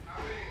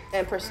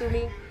and pursue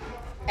me,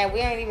 and we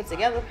ain't even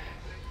together,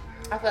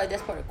 I feel like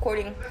that's part of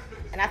courting,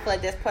 and I feel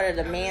like that's part of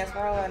the man's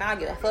role, and I don't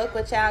give a fuck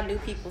what y'all new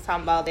people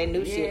talking about their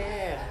new shit.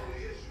 Yeah.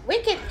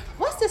 We can,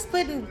 what's the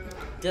splitting?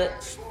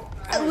 Dutch.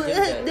 I don't do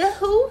Dutch. The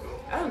who?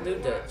 I don't do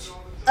Dutch.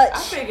 Utch. I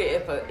figure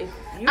if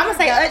I'm gonna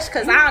say Utch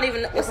because I don't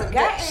even know what's a a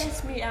guy Dutch.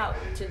 asks me out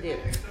to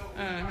dinner.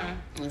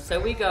 And so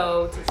we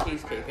go to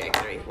Cheesecake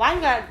Factory. Why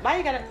we gotta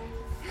fight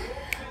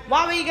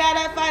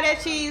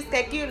that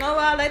cheesecake? You know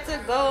I like to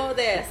go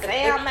there.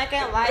 Say I'm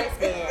making light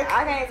skin.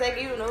 I can't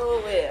take you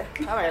nowhere.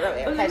 All right,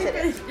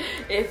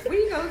 if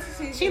we go to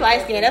Cheesecake, she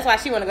light skin. That's why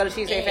she want to go to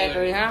Cheesecake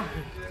Factory, huh?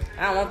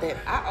 I don't want that.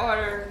 I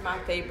order my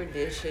favorite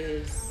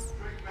dishes.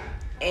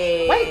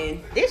 And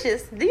wait,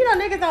 dishes? Do you know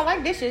niggas don't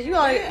like dishes? You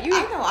only I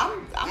know.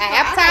 I'm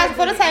appetizer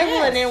for the table,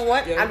 yes, and then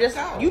one. I'm just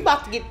you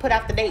about to get put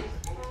out the date.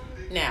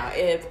 Now,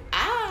 if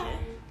I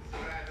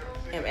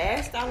am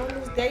asked out on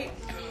this date,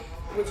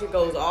 which it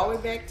goes all the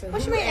way back to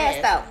what you mean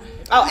asked out?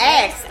 Oh,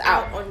 asked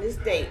out on this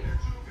date,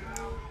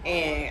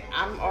 and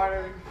I'm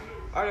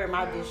ordering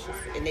my dishes,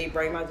 and they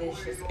bring my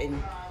dishes,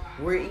 and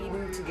we're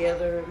eating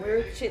together, and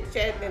we're chit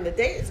chatting, and the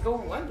date is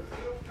going wonderful.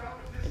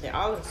 And then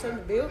all of a sudden,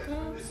 the bill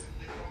comes.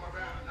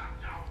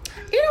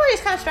 You know what?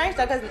 It's kind of strange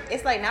though, because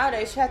it's like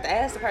nowadays you have to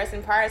ask the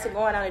person prior to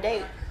going on a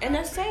date, and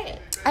that's sad.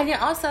 And then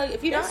also,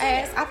 if you don't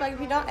ask, I feel like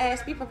if you don't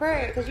ask, be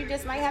prepared because you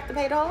just might have to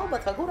pay the whole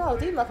motherfucker. Who knows?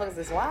 These motherfuckers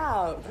is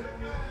wild.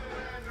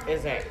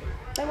 Exactly.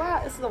 They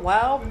wild. This is a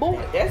wild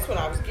boy. That's what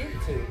I was getting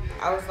to.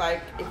 I was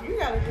like, if you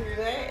got to do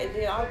that, and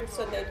then all of a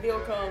sudden that bill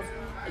comes,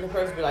 and the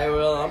person be like,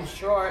 well, I'm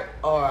short,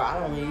 or I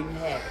don't even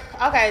have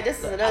it. Okay, this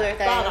is another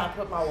thing. I thought I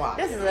put my watch.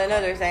 This is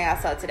another thing I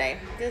saw today.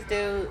 This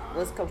dude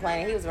was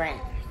complaining. He was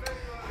ranting.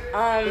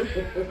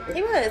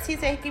 He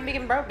said he keep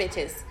making broke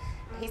bitches.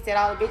 He said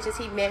all the bitches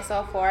he met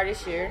so far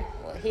this year,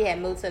 well, he had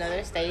moved to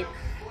another state,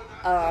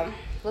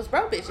 was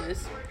broke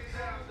bitches.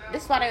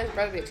 This is why they was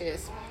broke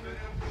bitches.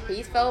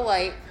 He felt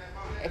like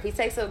if he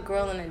takes a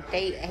girl on a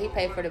date and he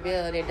paid for the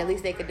bill, then the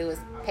least they could do is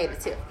pay the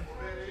tip.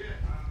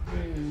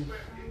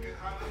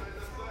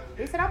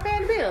 He said, I'm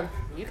paying the bill.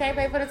 You can't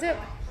pay for the tip.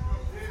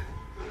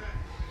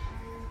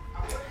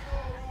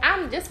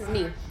 This is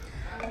me.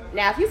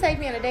 Now, if you take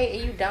me on a date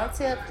and you don't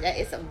tip,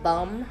 it's a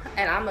bum.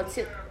 And I'm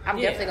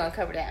definitely going to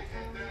cover that.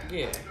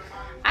 Yeah.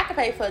 I can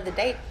pay for the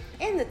date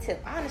and the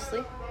tip,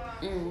 honestly.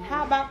 Mm-hmm.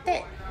 How about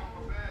that?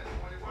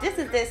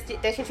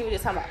 That shit you were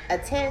just talking about. A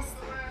test.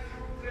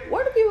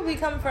 Where do people be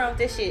coming from with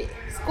this shit?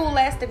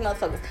 Scholastic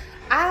motherfuckers.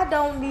 I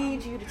don't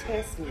need you to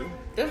test me.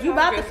 You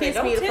about to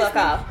piss me the fuck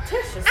off. I'm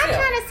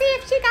trying to see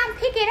if she gonna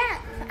pick it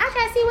up. I'm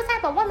trying to see what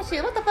type of woman she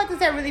is. What the fuck does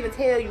that really even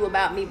tell you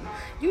about me?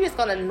 You just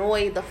gonna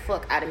annoy the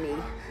fuck out of me.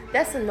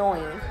 That's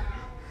annoying.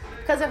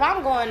 Because if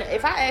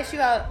I ask you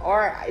out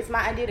or it's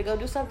my idea to go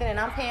do something and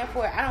I'm paying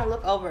for it, I don't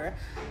look over.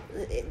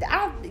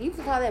 You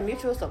can call that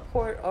mutual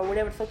support or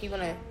whatever the fuck you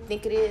want to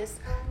think it is.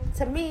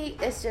 To me,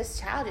 it's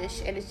just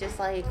childish and it's just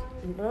like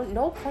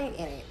no point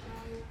in it.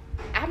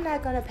 I'm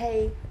not going to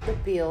pay the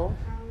bill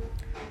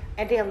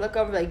and then look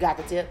over like, got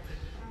the tip.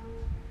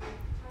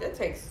 That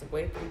takes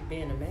away from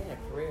being a man,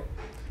 for real.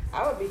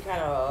 I would be kind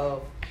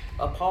of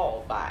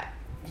appalled by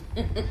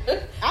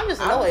it. I'm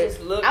just annoyed. It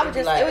would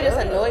just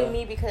annoy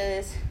me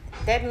because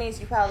that means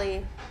you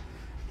probably...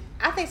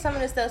 I think some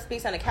of this stuff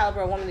speaks on the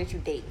caliber of woman that you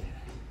date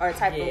or the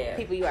type of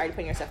people you already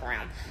putting yourself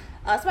around.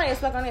 Somebody else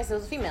spoke on this. It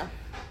was a female.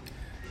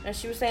 And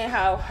she was saying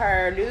how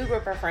her new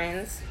group of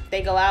friends,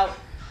 they go out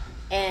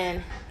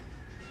and...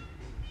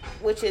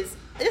 this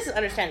is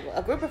understandable.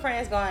 A group of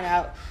friends going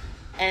out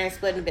and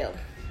splitting the bill.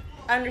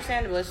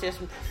 Understandable. It's just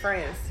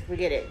friends. We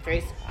get it.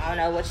 Trace, I don't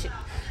know what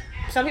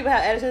some people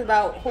have attitudes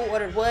about who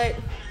ordered what.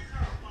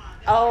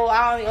 Oh,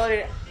 I only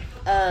ordered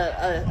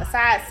a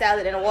side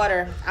salad and a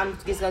water. I'm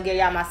just going to give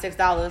y'all my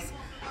 $6.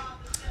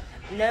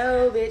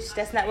 No, bitch.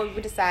 That's not what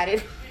we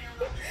decided.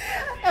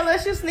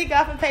 Unless you sneak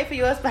off and pay for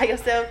yours by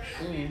yourself.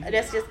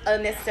 That's just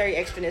unnecessary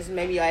extraness.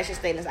 Maybe your ass should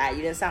stay in this eye.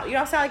 You don't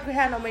sound like we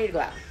had no money to go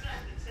out.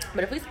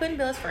 But if we split the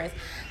bill as friends,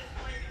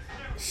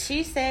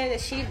 she said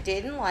that she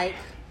didn't like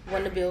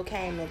when the bill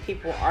came and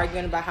people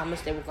arguing about how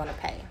much they were going to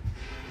pay.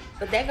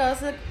 But that goes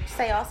to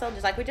say also,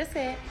 just like we just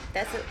said,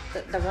 that's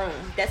the room.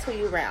 That's who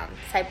you around.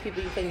 The type of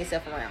people you putting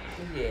yourself around.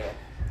 Yeah.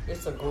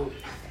 It's a group.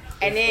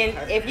 And then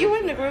if you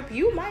in the group,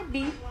 you might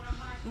be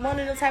one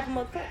of the type of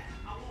motherfuckers.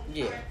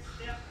 Yeah.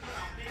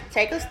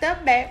 Take a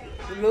step back.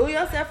 Remove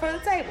yourself from the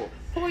table.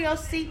 Pull your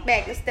seat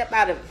back and step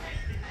out of it.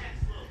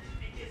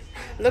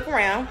 Look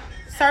around.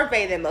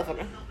 Survey that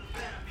motherfucker.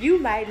 You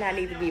might not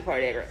need to be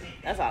part of that group.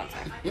 That's all I'm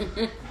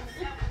saying.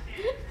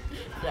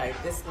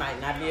 Like, this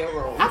might not be a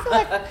room. I feel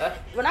like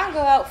when I go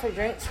out for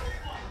drinks,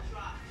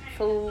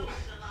 food,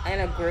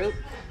 and a group,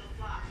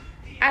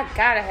 I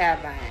gotta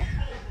have mine.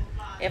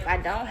 If I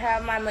don't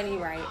have my money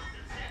right,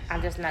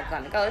 I'm just not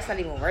gonna go. It's not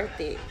even worth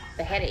it.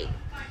 The headache.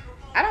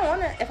 I don't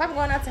wanna, if I'm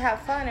going out to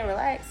have fun and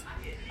relax,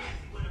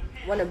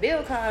 when the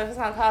bill comes, it's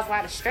gonna cause a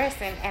lot of stress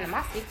and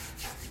animosity.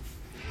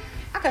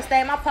 I could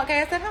stay in my punk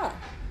ass at home.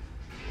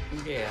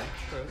 Yeah,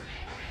 true.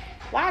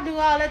 Why do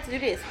all that to do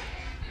this?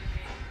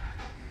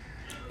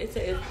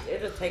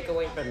 It'll take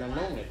away from the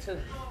moment too.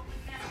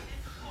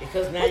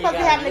 Because now we're you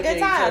gotta look at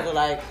each other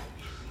like,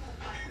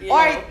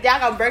 y'all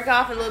gonna break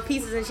off in little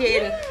pieces and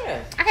shit. Yeah.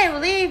 And I can't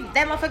believe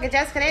that motherfucker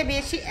Jessica, that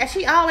bitch,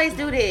 she always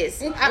do this.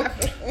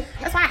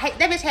 That's why I hate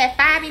that bitch. Had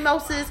 5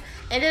 mimosas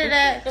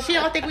and she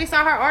don't think we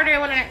saw her order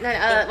when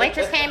the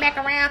waitress came back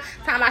around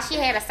talking about she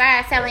had a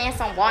side salad and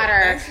some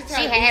water.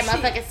 She had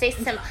motherfucking 6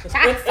 some.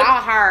 I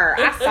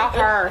saw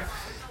her.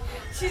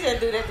 She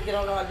didn't do that to get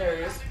on our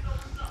nerves.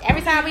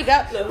 Every time we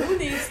go, look, who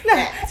needs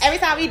that? Every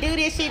time we do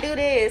this, she do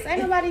this.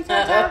 Ain't nobody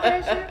trying to talk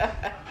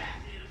that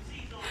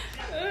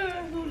shit.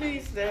 Who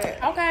needs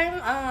that? Okay,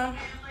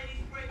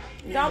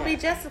 don't be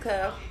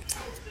Jessica.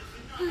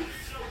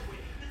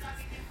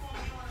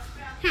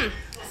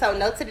 So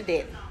no to the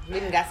debt.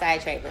 We done got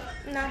sidetracked, but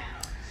no.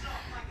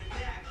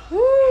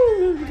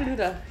 Woo!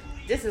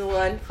 This is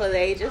one for the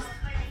ages.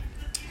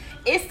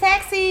 It's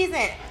tax season.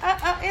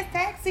 It's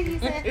tax season.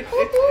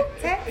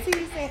 Tax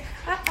season.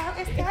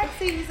 It's tax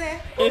season.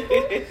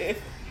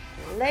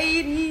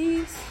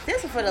 Ladies.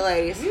 This is for the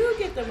ladies. You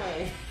get the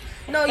money.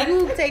 No,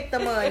 you take the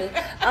money.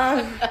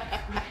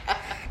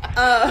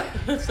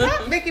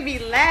 Stop making me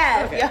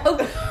laugh, yo.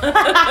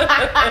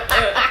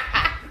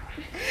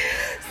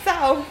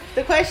 So,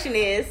 the question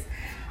is,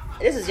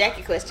 this is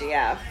Jackie's question,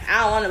 y'all.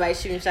 I don't want nobody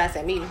shooting shots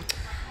at me.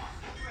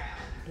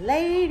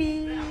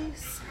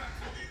 Ladies,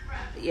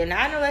 you're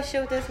not in a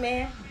relationship with this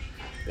man.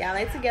 Y'all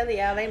ain't together.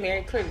 Y'all ain't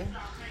married, clearly.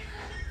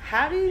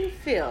 How do you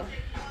feel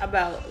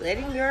about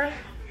letting your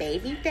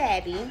baby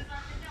daddy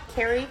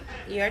carry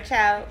your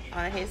child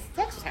on his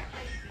tax return?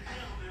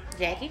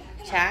 Jackie,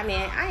 chime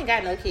in. I ain't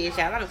got no kids,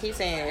 y'all. I'm going to keep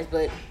saying this,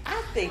 but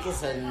I think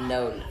it's a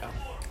no-no.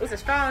 It's a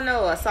strong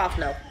no or a soft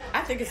no?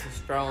 I think it's a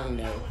strong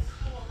no.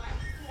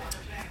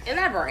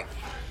 Elaborate.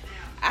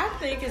 I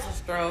think it's a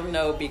strong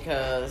no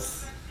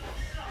because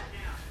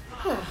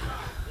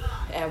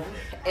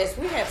as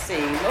we have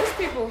seen, most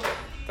people,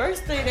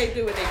 first thing they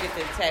do when they get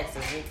their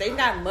taxes, if they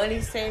not money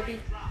savvy,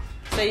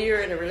 say you're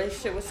in a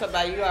relationship with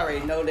somebody, you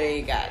already know they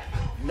ain't got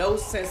no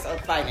sense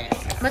of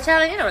finances. But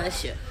y'all ain't in a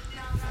relationship.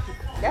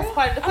 That's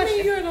part of the question. I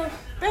mean, you're in a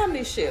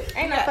family ship.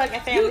 Ain't no fucking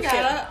family ship. You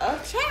got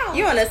a child.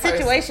 You in a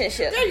situation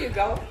ship. There you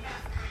go.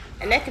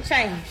 And that could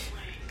change.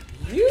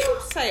 You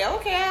say,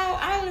 okay,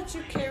 I'll let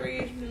you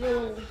carry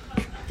little.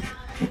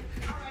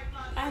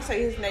 I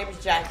say his name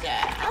is John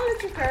John. I'll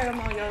let you carry him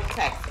on your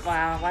taxes.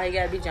 Wow, why you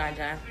gotta be John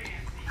John?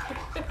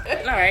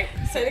 All right.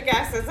 So the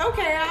guy says,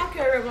 okay, I'll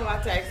carry him on my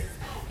taxes.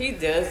 He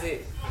does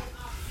it.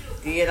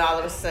 Then all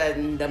of a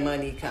sudden, the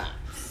money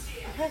comes.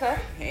 Okay.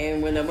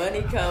 And when the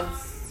money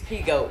comes, he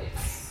goes.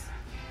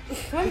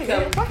 Why he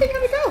gotta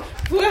go?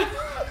 Well,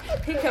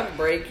 he come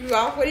break you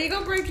off. When he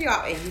gonna break you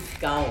off? And he's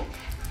gone.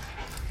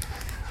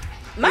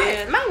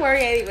 My worry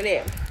ain't even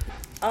it.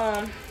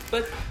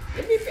 But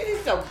let me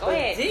finish though. Go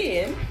ahead.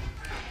 Then,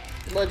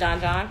 Lil John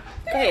Go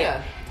yeah,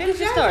 ahead. Finish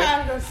your John story.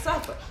 John gonna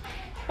suffer.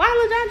 Why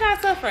Lil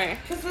John suffering?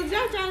 Because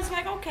Lil John's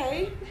like,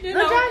 okay, you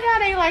Lil know.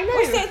 John ain't like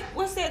nothing.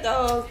 What's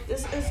that?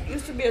 This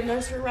used to be a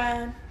nursery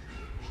rhyme.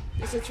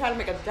 It's to try to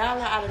make $1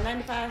 out of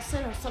 95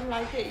 cents or something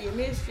like that. You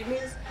miss.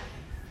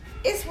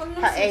 It's one of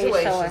those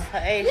situations.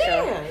 Her age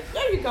showing. Yeah,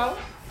 there you go.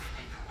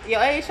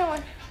 Your age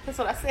showing? That's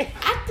what I said.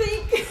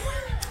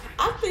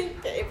 I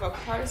think that if a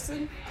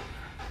person,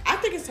 I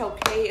think it's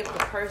okay if the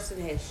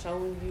person has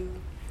shown you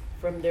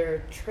from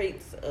their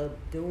traits of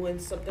doing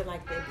something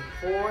like that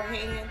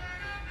beforehand,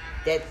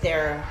 that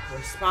they're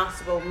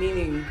responsible,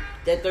 meaning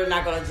that they're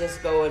not going to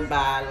just go and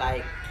buy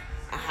like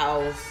a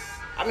house.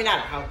 I mean, not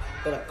a house,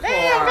 but a car.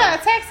 Damn,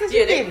 Texas,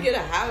 yeah, they can get a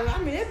house. I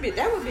mean,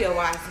 that would be a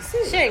wise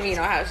decision. She ain't need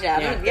no house, y'all.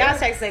 Yeah, Y'all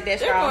Texas ain't that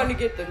they're strong. going to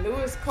get the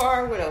newest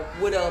car with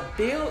a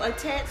bill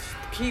attached.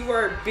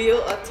 Keyword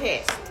bill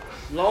attached.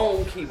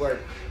 Long keyword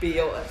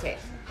bill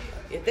attached.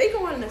 If they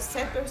go in to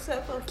set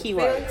themselves up for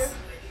failure,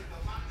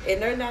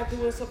 and they're not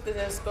doing something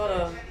that's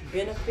gonna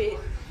benefit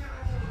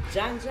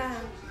John,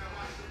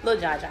 Lil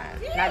John.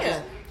 yeah, Not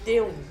just.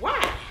 then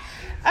why?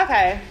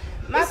 Okay,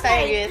 my It's thing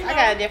like, is, you I know,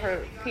 got a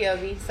different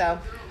POV, so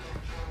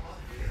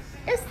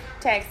it's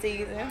tax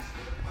season.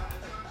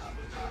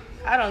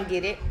 I don't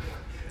get it.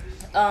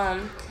 I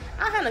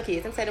have no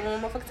kids. I'm saying it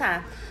one motherfucking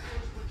time,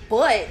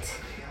 but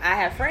I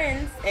have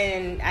friends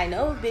and I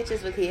know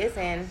bitches with kids,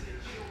 and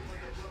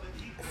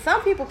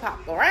some people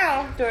pop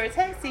around during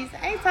tax season.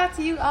 I ain't talk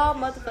to you all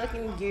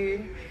motherfucking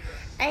year.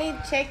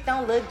 Ain't checked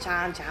on Lil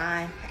John.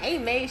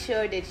 Ain't made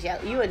sure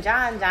that you and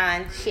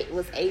John shit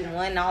was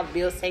A1, all the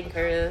bills taken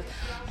care of,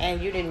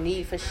 and you didn't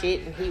need for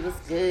shit, and he was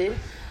good.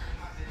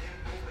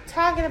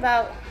 Talking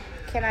about,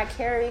 can I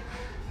carry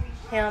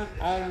him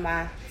on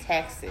my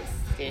taxes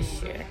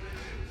this year?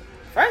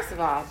 First of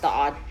all, the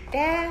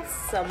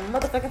audace of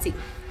motherfucking teeth.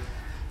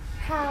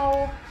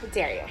 How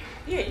dare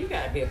you? Yeah, you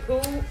gotta be a cool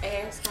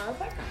ass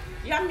motherfucker.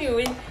 Yeah, I mean,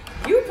 when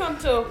you come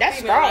to a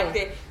That's female strong. like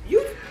that,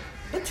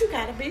 but you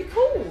gotta be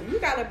cool. You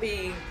gotta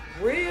be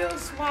real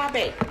suave.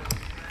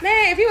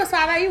 Man, if you was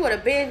five, you would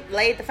have been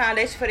laid the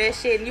foundation for that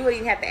shit, and you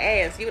wouldn't even have to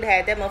ask. You would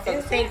have had that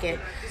motherfucker thinking.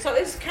 So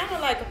it's kind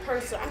of like a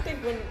person. I think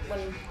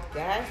when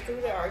guys do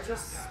that, or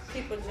just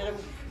people in general,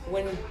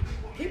 when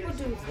people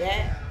do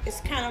that,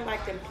 it's kind of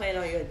like them playing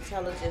on your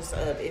intelligence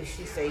of, if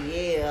she say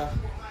yeah,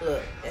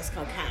 look, that's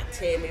gonna kind of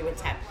tell me what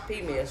type of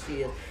female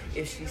she is.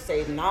 If she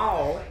say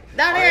no,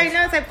 They already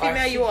know what type of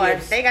female you are.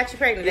 They got you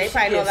pregnant. They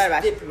probably know a lot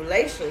about you.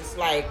 Stipulations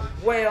like,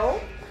 well,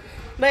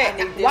 But I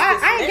need this, why?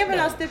 this, I ain't and giving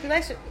no that.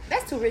 stipulation.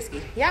 That's too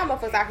risky. Y'all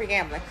motherfuckers out here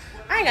gambling.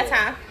 I ain't got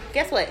time.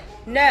 Guess what?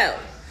 No.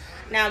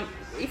 Now,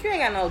 if you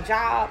ain't got no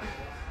job,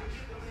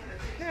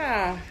 no,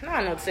 I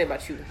don't know what to say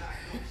about you.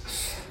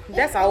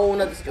 That's a whole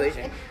nother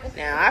situation.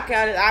 Now, I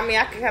can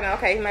kind of,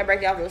 okay, he might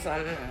break you off or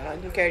something.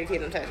 You can carry the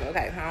kid on tax.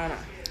 Okay, I don't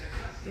know.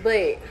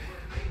 But,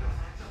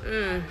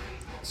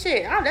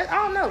 shit, I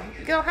don't know.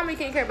 Girl, how many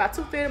can you carry? About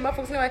 250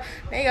 motherfuckers anyway.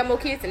 They ain't got more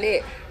kids than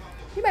that.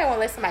 You might want to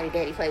let somebody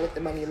daddy play with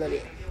the money a little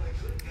bit.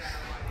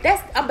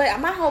 But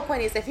my whole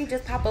point is, if you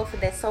just pop up for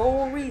that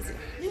sole reason,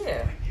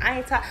 yeah,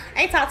 I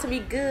ain't talk to me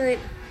good,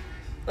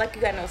 like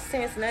you got no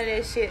sense, none of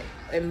that shit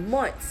in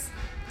months.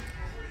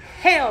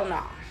 Hell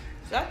no.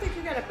 So I think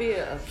you gotta be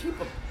keep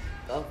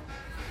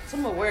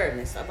some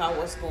awareness about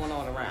what's going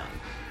on around.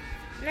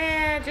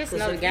 Nah, just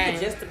know the game.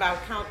 You just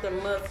about count the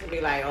months and be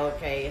like,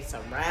 okay, it's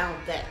around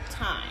that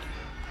time.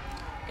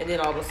 And then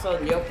all of a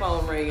sudden your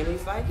phone ring and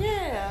he's like,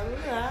 yeah,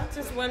 I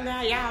just wonder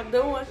how y'all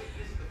doing.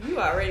 You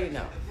already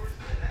know.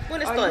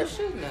 When it Or started? you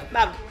should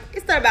know.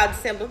 It started about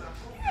December.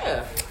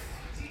 Yeah.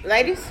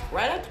 Ladies,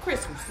 Right after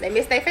Christmas. they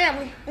miss their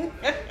family.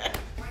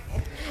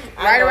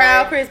 I Right know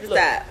around I- Christmas look,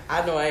 time.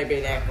 I know I ain't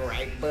been acting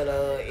right, but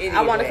anyway,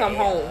 I wanna come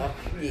home.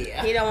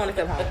 Yeah. He don't want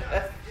to come home.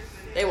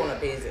 They want to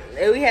visit.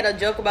 We had a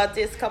joke about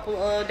this a couple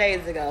of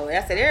days ago.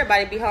 I said,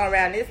 everybody be home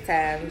around this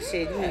time.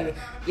 Shit,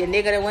 your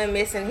nigga that went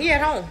missing, he at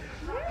home.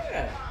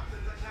 Yeah.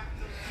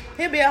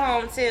 He'll be at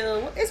home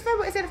till, it's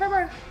February, is it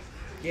February?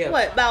 Yeah.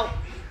 What, about,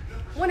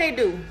 when they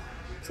do?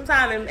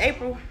 Sometime in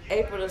April?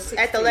 April the 16th.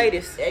 At the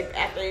latest.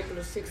 After April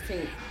the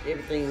 16th,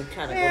 everything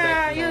kind of go Yeah,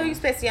 back to you normal.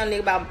 expect a young nigga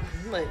about,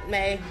 what,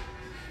 May?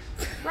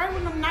 Right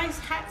when them nice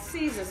hot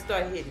seasons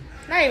start hitting.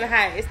 Not even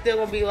hot. It's still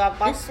gonna be like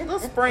little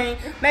spring.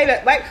 Maybe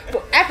right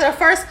after the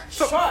first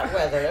short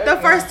weather. The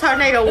first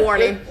tornado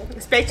warning.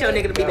 Expect your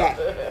nigga to be back.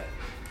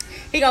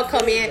 He gonna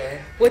come in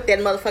with that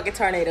motherfucking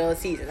tornado of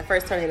the season. The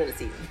first tornado of the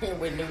season.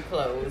 With new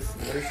clothes.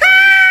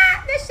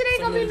 This shit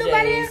ain't gonna be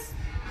nobody else.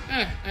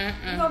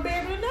 You gonna be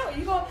able to know.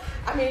 You gonna.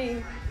 I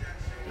mean,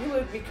 you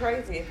would be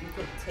crazy if you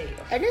couldn't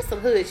tell. And this some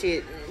hood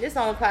shit. This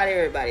don't apply to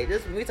everybody.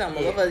 This we talking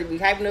about motherfuckers be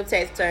hyping up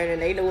tax return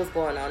and they know what's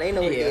going on. They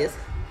know what it is.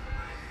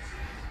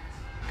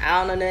 I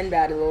don't know nothing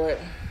about it, Lord.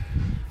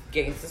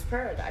 Gangsta's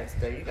paradise.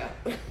 There you go.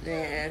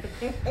 Man,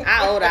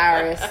 I owe the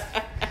IRS.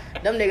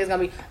 Them niggas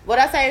gonna be. What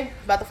I say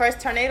about the first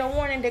tornado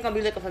warning? They gonna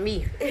be looking for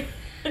me.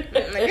 Like,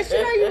 bitch,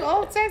 you know you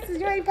owe taxes.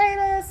 You ain't paid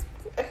us.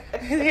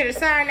 Hit a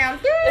sign now.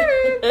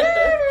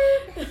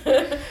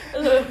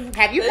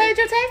 Have you paid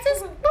your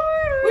taxes?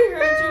 We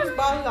heard you was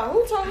balling out.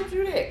 Who told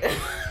you that?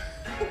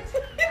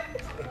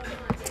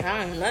 I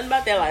don't know nothing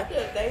about that life.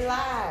 They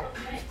lied.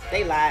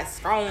 They lied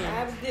strong. I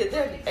haven't did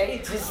that in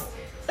ages.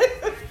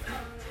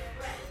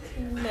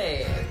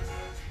 Man.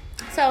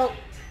 So,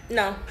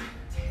 no.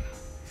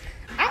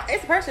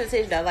 It's a personal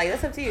decision though. Like,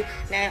 that's up to you.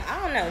 Now, I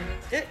don't know.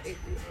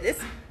 This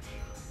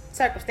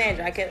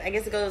circumstantial. I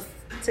guess it goes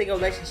to your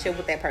relationship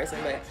with that person,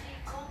 but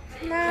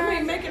nah. I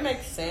mean, make it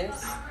make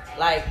sense.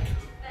 Like,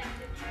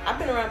 I've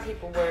been around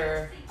people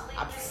where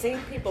I've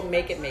seen people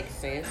make it make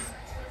sense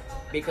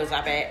because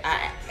I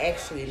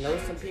actually know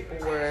some people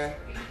where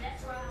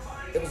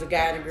it was a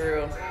guy and a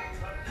girl.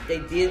 They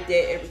did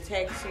that every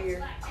tax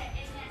year,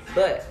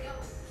 but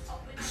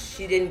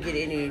she didn't get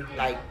any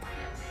like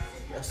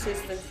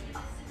assistance.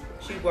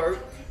 She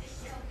worked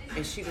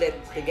and she let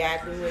the guy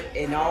do it,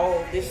 and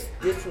all this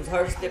was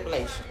her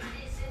stipulation.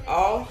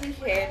 All he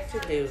had to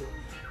do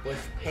was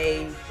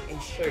pay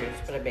insurance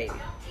for the baby.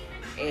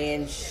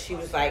 And she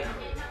was like,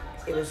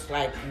 it was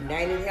like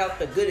United Health,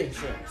 the good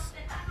insurance.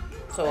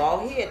 So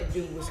all he had to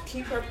do was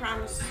keep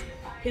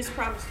his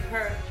promise to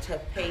her to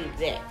pay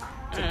that,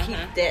 to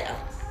keep that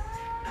up.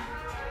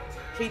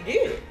 He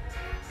did it.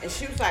 And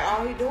she was like,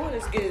 all he doing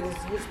is getting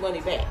his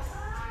money back.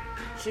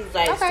 She was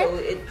like, okay. So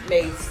it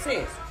made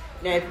sense.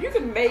 Now, if you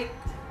can make,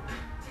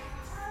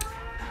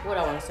 what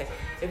I want to say,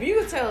 if you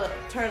could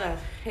turn a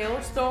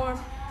hailstorm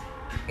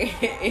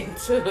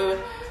into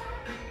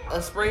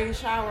a spring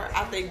shower,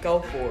 I think go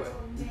for it.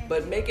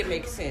 But make it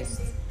make sense.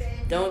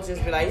 Don't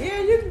just be like,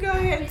 yeah, you can go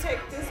ahead and take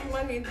this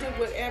money and do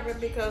whatever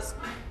because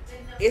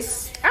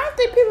it's. I don't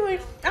think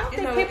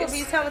people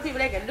be telling people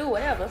they can do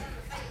whatever.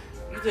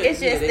 It's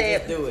just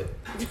that. Just do it.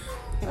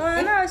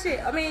 Well, no shit.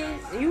 I mean,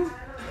 you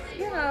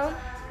know.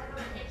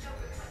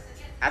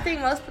 I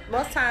think most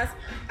times,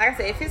 like I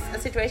said, if it's a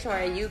situation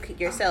where you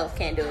yourself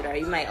can't do it, or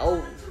you might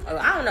or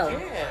I don't know.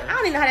 Yeah. I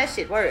don't even know how that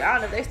shit works. I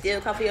don't know if they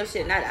still come for your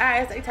shit. Not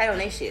ours. They tight on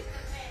their shit.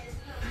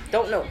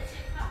 Don't know.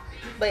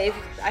 But if,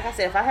 like I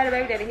said, if I had a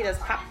baby daddy, he just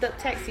popped up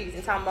tax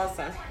season talking about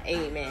something.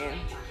 Hey man,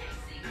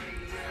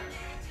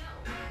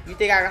 you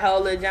think I can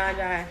hold little John?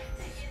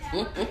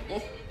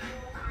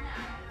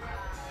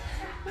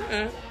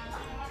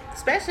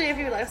 Especially if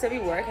you, like I said,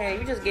 you working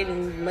and you just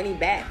getting money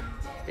back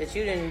that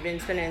you didn't been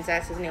spending in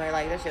taxes anyway.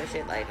 Like, that's your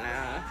shit. Like,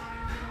 nah.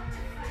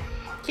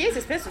 Kids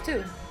expensive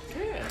too.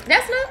 Yeah.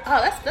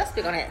 Let's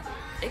speak on that.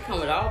 They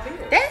come with all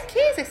bills. That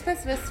kid's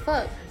expensive as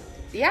fuck.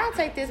 Y'all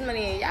take this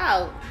money and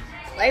y'all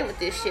play with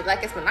this shit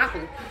like it's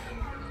Monopoly.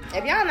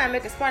 If y'all not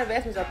making smart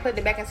investments or putting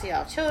it back into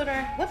y'all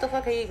children, what the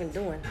fuck are you even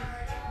doing?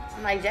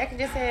 Like Jackie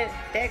just said,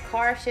 that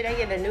car shit, they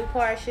get a new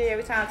car shit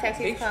every time tax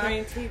season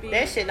comes.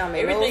 That shit don't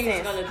make no sense. Everything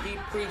is gonna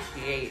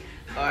depreciate,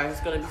 or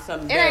it's gonna be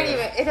something.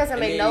 It doesn't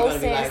make no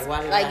sense.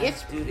 Like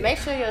make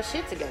sure your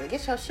shit together.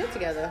 Get your shit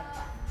together.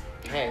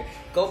 Hey,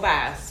 go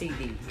buy a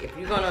CD. If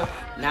you're gonna,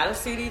 not a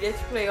CD that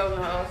you play on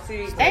the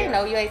CD player. They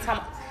know you ain't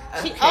talking.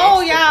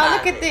 Oh, y'all,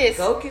 look at this.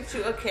 Go get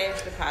you a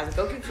cash deposit.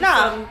 Go get you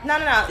No.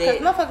 Because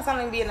motherfuckers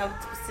don't be in a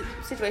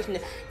situation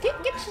to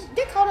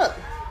get caught up.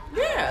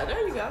 Yeah,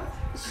 there you go.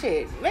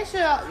 Shit, make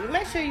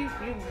sure you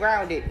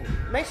grounded.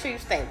 Make sure you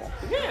stable.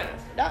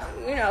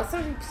 Yeah.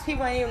 Some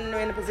people ain't even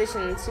in a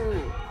position to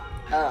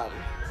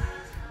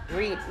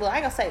read. Well, I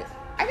ain't gonna say.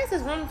 I guess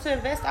there's room to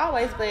invest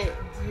always, but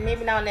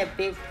maybe not on that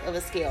big of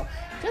a scale.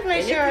 Just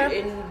make sure.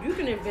 And you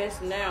can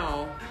invest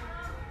now.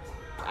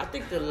 I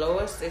think the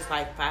lowest is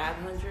like $500.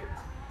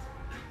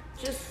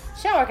 She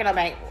don't work in a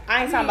bank.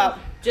 I ain't talking about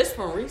just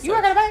from research. You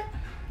work at a bank?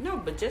 No,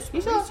 but just from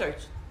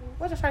research.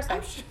 What's your first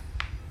name?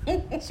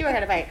 She work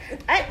at a bank.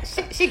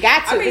 She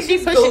got to. I mean,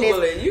 she pushing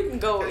this. You can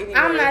go anywhere.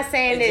 I'm not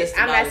saying this.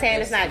 I'm not saying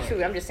it's not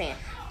true. I'm just saying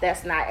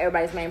that's not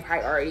everybody's main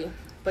priority.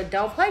 But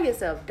don't play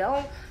yourself.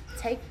 Don't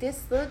take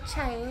this little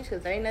change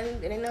because it ain't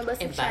nothing but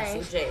some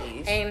change.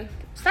 And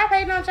stop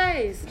hating on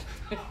J's.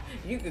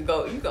 You can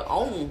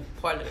own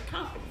part of the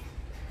company.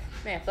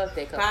 Man, fuck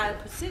that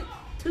company.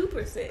 5%,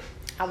 2%.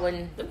 I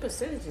wouldn't. The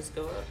percentages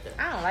go up there.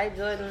 I don't like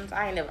Jordans.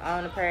 I ain't never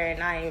owned a pair,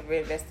 and I ain't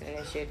reinvested in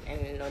this shit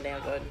and no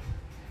damn Jordan.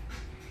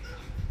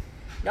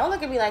 Don't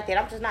look at me like that.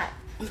 I'm just not.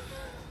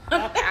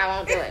 I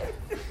won't do it.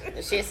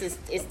 The shit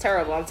is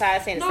terrible. I'm tired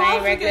of seeing the No,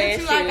 same regular ass you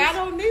shoes. like, I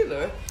don't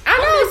either. I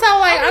know, so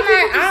like How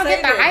many people I don't say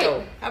get the that, hype.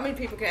 though? How many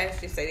people can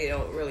actually say they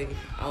don't really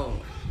own?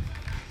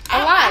 A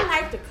lot.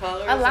 I like the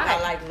colors. A lot.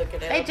 I like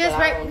looking at They them. just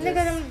but I don't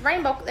nigga them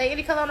rainbow. They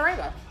any color on the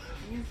rainbow.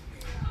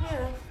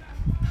 Yeah.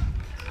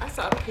 I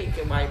saw the pink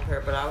and white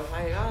pair, but I was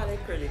like, oh, they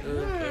pretty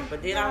good.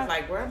 But then I was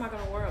like, where am I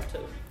going to wear them to?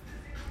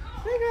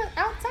 Nigga,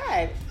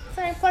 outside.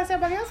 Same place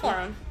everybody else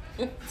wear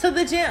them. To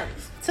the gym.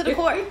 To the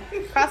court.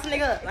 Cross the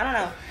nigga up. I don't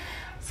know.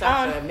 So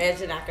I can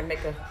imagine I can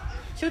make a...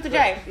 Shoot the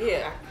J.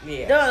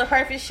 Yeah. Those are the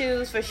perfect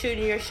shoes for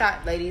shooting your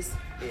shot, ladies.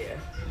 Yeah.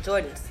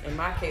 Jordans. In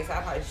my case,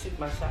 I'll probably shoot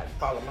my shot and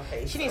fall on my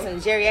face. She needs some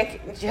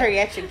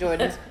geriatric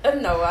Jordans.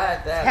 No, I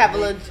have to have a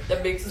little the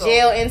big sole.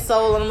 gel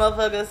insole on the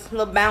motherfuckers.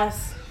 Little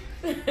bounce.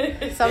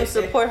 Some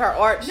support her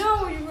arch.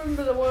 No, you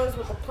remember the ones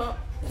with the pump?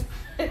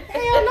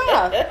 Hell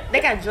no.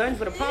 They got Jordans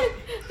with a pump.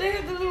 They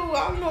had the little,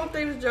 I don't know if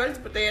they was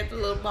Jordans, but they had the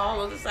little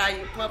ball on the side.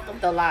 You pump them.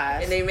 The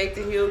lies. And they make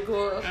the heel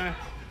go up.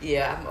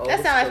 Yeah, I'm old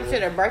That sounds like school. some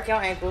shit to break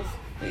your ankles.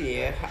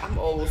 Yeah, I'm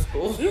old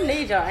school. You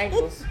need your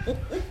ankles.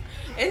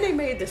 And they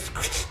made the...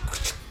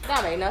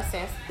 That made no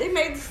sense. They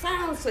made the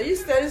sound, so you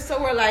standing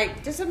somewhere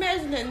like, just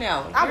imagine it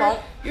now. I won't.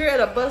 You're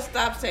at a bus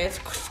stop saying...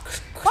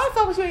 Why the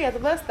fuck was you at the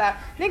bus stop?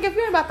 Nigga, if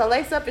you ain't about to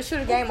lace up and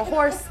shoot a game of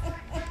horse,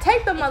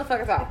 take them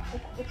motherfuckers off.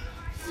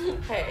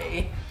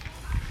 Hey.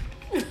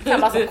 Talking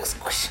about some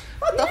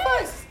what the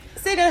fuck?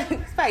 See the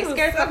face,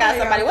 scare the fuck out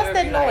of somebody. What's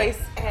that noise?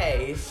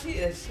 Hey, she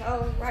is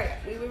so right.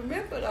 We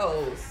remember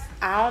those.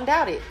 I don't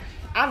doubt it.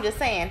 I'm just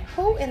saying,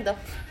 who in the...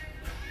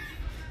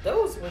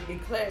 Those would be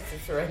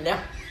classics right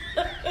now.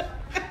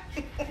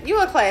 You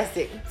a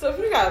classic. So if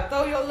you gotta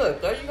throw your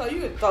look, there you go.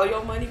 You can throw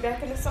your money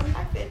back into something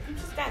like that. You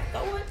just gotta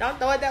throw it. Don't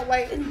throw it that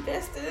way.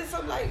 Invest it in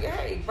something like,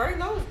 hey, bring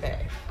those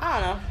back. I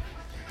don't know.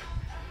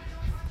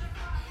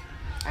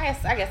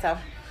 I guess so.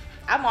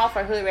 I'm all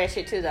for hood rat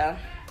shit too though.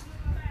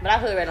 But I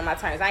hood rat on my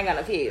terms. I ain't got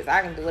no kids.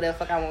 I can do whatever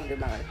the fuck I want to do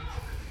with my money.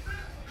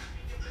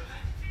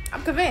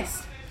 I'm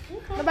convinced.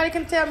 Okay. Nobody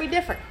can tell me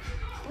different.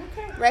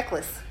 Okay.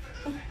 Reckless.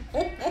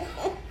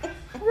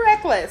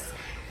 Reckless.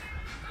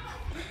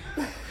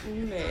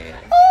 Man.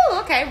 Ooh,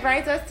 okay.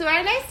 Brings us to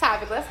our next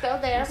topic. Let's go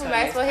there. We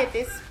might as well hit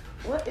this.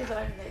 What is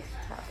our next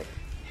topic?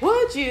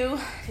 Would you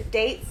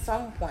date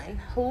someone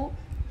who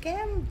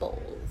gambles?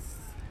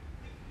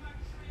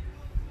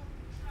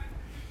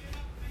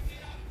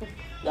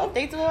 Don't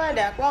think too hard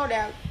now. Roll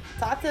down.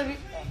 Talk to me.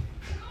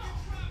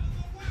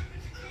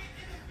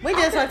 We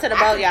just went to the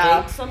boat,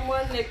 y'all. Date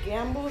someone that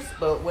gambles,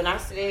 but when I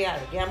say they got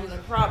a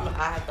gambling problem,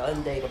 I have to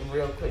undate them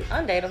real quick.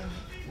 Undate them.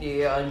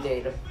 Yeah,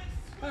 undate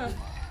them.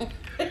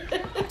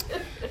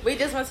 We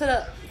just went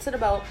to the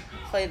boat.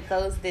 For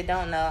those that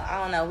don't know, I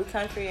don't know. We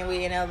country and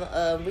we in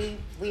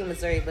we in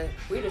Missouri, but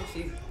we the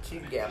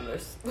cheap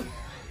gamblers.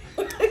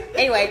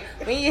 Anyway,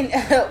 we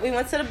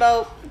went to the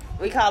boat.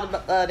 We called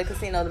the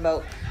casino the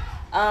boat.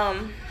 Cause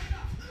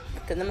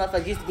the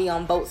motherfuckers used to be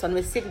on boats on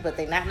Mississippi, but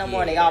they not no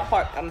more. They all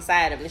parked on the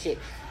side of them and shit.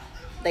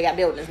 They got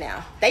buildings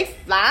now. They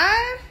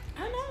fly.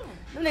 I know.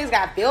 Them niggas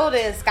got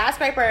buildings,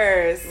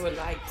 skyscrapers, with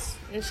lights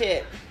and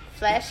shit,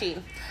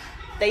 flashy.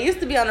 They used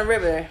to be on the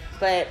river,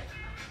 but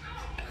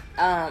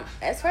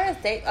as far as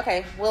we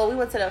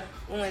went to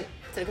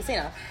the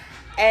casino,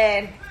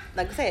 and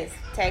like I said, it's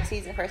tax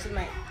season, first of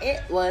May.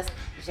 It was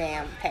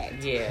jam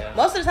packed. Yeah.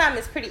 Most of the time,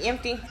 it's pretty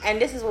empty,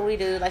 and this is what we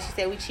do. Like she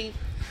said, we cheap.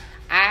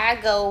 I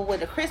go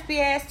with a crispy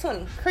ass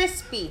 20,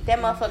 crispy, that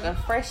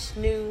motherfucking fresh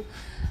new.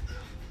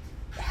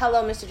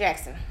 Hello, Mr.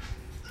 Jackson.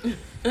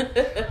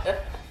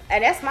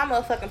 And that's my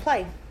motherfucking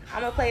play.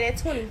 I'm gonna play that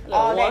 20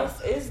 all day.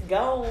 Once it's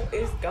gone,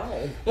 it's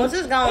gone. Once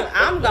it's gone,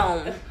 I'm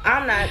gone.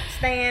 I'm not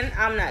staying.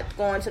 I'm not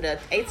going to the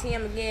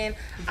ATM again.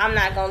 I'm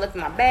not gonna look at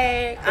my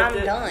bag. I'm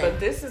done. But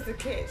this is the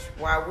catch.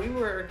 While we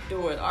were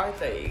doing our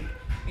thing,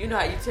 you know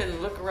how you tend to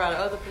look around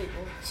at other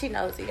people. She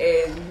knows it.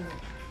 And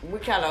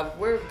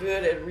we're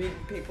good at reading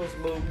people's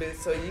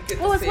movements, so you get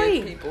to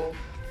see people.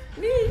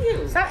 Me and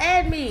you. Stop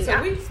adding me.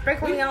 So we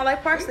sprinkle me on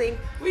like parsley.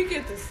 We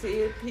get to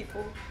see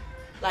people.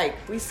 Like,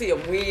 we see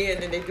them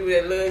win and they do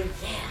that little,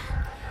 yeah.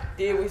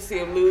 Then we see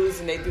them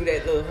lose and they do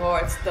that little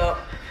hard stuff.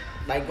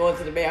 Like going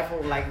to the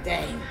bathroom, like,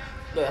 dang.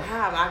 Look,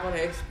 how am I going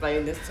to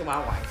explain this to my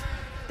wife?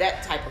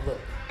 That type of look.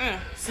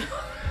 So,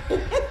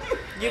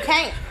 you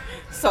can't.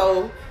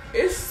 So,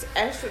 it's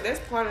actually, that's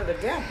part of the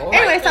gamble.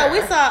 Anyway, so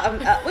we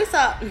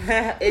saw,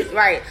 it's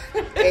right.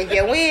 If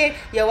you win,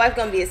 your wife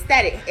going to be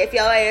ecstatic. If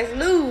your ass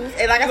lose,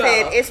 and like I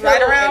said, it's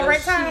right around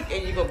rent time.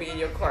 And you're going to be in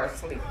your car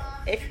asleep.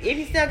 If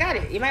you still got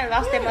it, you might have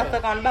lost that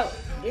motherfucker on the boat.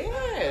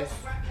 Yes.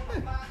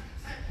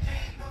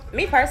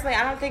 Me personally,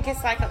 I don't think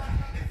it's like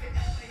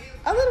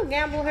a little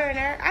gamble here and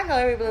there. I go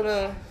every blue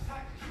moon.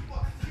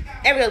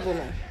 Every other blue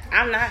moon.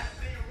 I'm not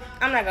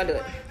gonna do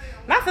it.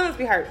 My feelings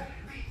be hurt.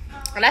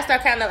 When I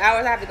start counting up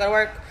hours I have to go to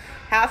work,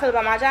 how I feel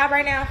about my job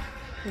right now,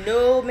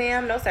 no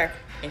ma'am, no sir.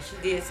 And she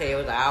did say it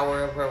was an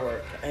hour of her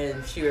work,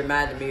 and she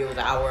reminded me it was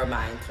an hour of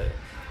mine too.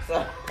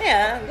 So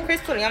Yeah,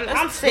 Chris 20.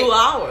 I'm sick. 2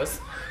 hours.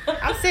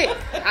 I'm sick.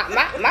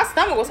 My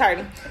stomach was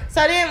hurting.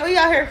 So then we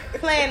out here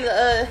playing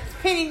the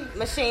penny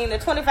machine, the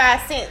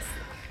 25 cents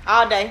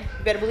all day.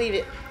 You better believe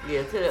it.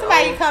 Yeah, to the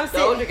Somebody old, come the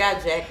sit. older guy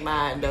jacked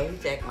mine though. He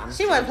jacked mine.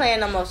 She wasn't playing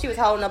no more. She was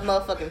holding up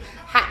motherfucking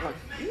hot one.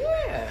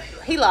 Yeah.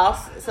 He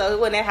lost, so it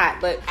wasn't that hot.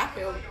 But I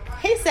feel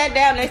he sat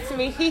down next to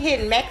me. He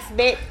hitting max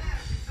bet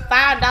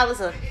 $5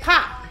 a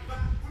pop.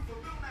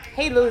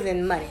 He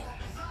losing money.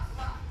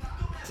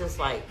 just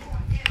like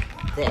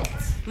that.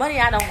 Money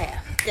I don't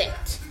have.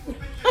 That.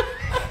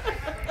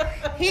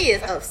 He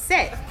is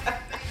upset.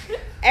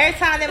 Every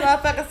time that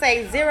motherfucker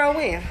say 0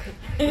 win,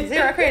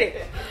 0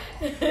 credit,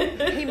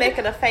 he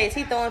making a face.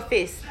 He throwing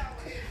fists.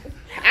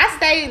 I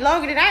stayed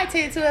longer than I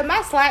intended to in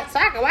my slot so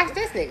I can watch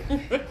this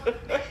nigga.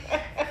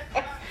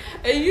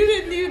 And you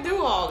didn't even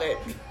do all that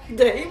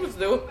he was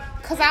doing.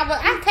 Cause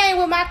I came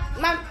with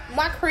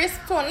my Chris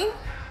 20,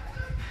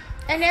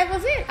 and that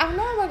was it. I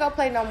know I'm not gonna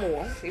play no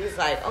more. He was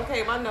like,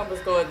 okay, my number's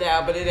going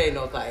down, but it ain't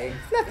no thing.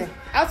 Nothing.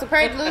 I was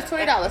prepared to lose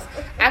 $20.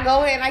 I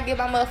go in and I get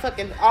my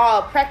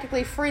motherfucking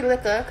practically free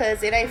liquor,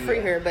 cause it ain't free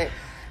here, but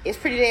it's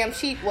pretty damn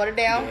cheap, watered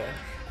down.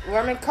 Yeah.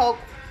 Rum and Coke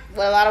with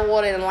a lot of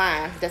water and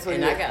lime. That's what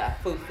And it I is. got a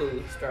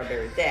foo-foo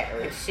strawberry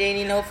daiquiri. She ain't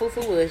even know what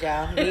foo was,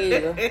 y'all. Me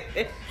either.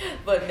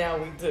 But now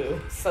we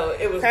do. So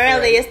it was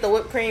Apparently, great. it's the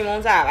whipped cream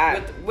on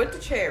top. With the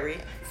cherry.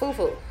 Foo.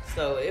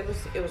 So it was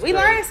We great.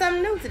 learned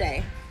something new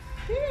today.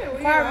 Yeah,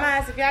 we Car had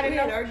minds, if y'all didn't we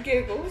had know. our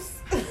giggles.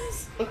 So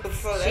that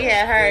She was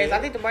had hers. good.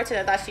 I think the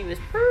bartender thought she was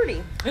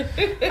pretty.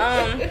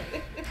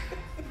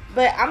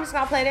 But I'm just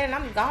gonna play that and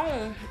I'm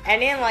gone.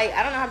 And then like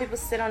I don't know how people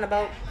sit on the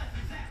boat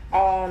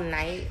all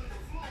night.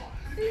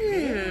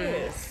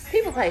 Yes.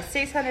 People pay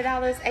 $600,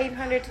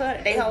 $800,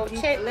 $200. They hold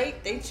And check.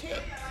 late, they check.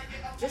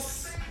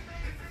 Just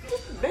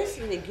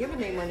basically giving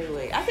their money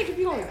away. I think if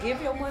you're gonna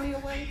give your money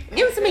away,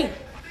 Give it to me.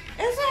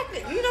 Exactly.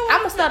 You know what?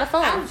 I'ma start a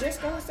fund. I was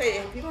just gonna say,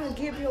 if you're gonna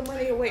give your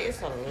money away,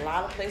 it's a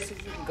lot of places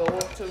you can go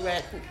up to,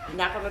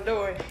 knock on the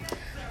door.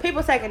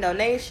 People taking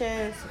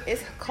donations.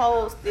 It's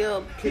cold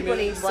still. People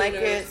need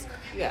blankets.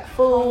 Yeah,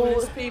 food.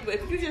 homeless people.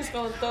 If you just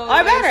gonna throw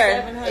Or away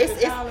better.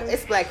 $700,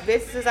 It's black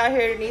businesses out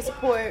here that need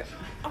support.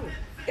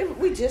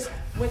 we just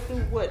went through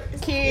what?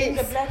 It's Kids.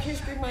 the Black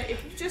History Month.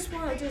 If you just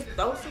want to just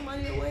throw some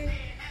money away,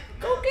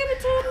 go give it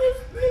to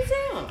a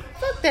museum.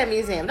 Fuck that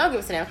museum. Don't give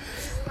it to them.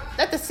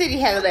 Let the city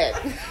handle that.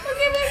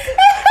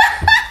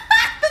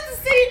 Let the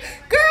city.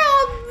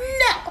 Girl,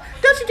 no.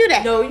 Don't you do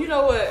that. No, you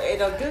know what?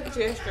 In a good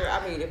gesture,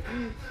 I mean,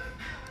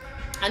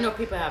 I know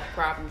people have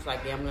problems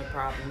like gambling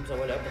problems or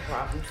whatever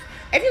problems.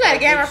 If you got a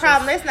gambling Addictions.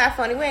 problem, it's not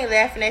funny. We ain't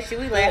laughing at you.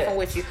 We laughing Yeah.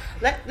 with you.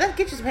 Let's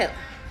get you some help.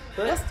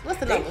 But What's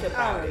the think number? I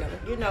about don't it.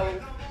 remember. You know,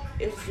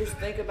 it's just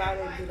think about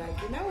it and be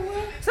like, you know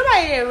what?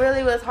 Somebody that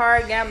really was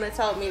hard gambling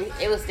told me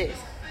it was this.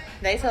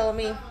 They told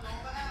me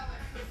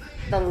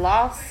the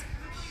loss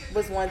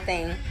was one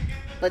thing,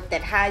 but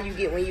that how you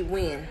get when you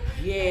win,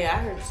 Yeah, I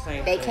heard the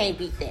same they thing. can't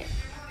beat that.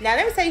 Now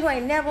let me tell you who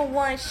ain't never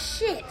won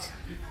shit.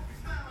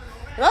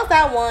 The most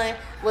I won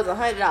was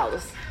 $100.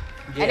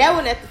 Yeah. And that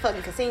wasn't at the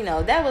fucking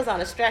casino. That was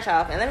on a stretch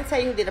off. And let me tell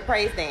you who did a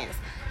praise dance.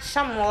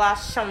 Shamala,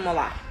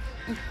 shamala.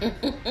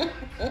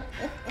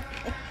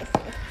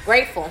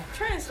 Grateful.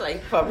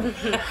 Translate for me.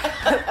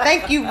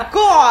 Thank you,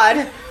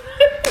 God.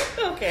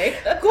 Okay.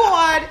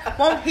 God,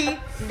 won't he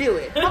do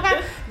it?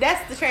 Okay,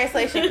 that's the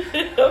translation.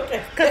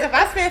 Okay. Because if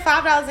I spend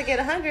 $5 to get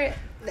 100,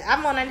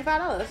 I'm on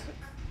 $95.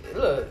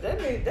 Look,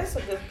 that's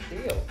a good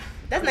deal.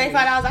 That's $95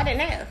 I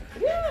didn't have.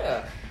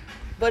 Yeah.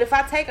 But if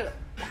I take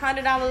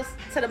 $100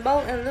 to the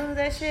boat and lose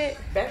that shit,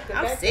 Back to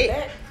I'm back sick. to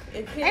back.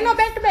 Ain't no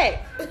back to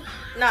back.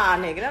 Nah,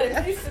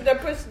 nigga. You sit there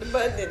pushing the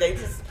button and they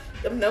just,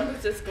 them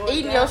numbers just going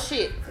Eating down. your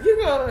shit. You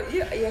go,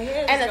 your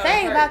head And is the gonna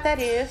thing hurt. about that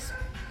is,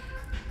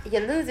 you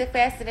lose it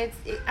faster than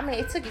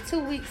it took you 2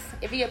 weeks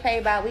if you get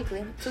paid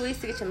bi-weekly. 2 weeks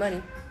to get your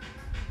money.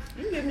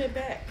 You giving it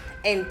back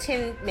In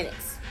 10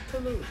 minutes, to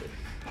lose it.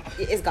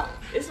 it's gone.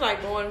 It's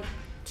like going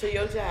to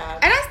your job.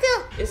 And I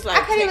still, It's I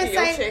like can't taking even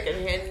your say. check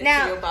and handing Now,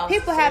 it to your boss.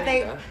 people and have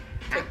saying,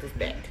 they- take this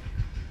back.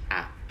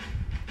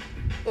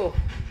 Oh,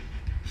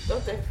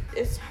 Don't they?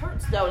 It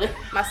hurts, don't it?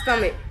 my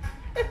stomach.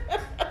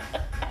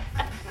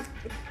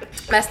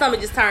 My stomach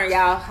just turned,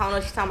 y'all. I don't know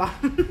what you're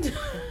talking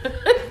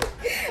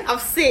about. I'm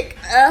sick.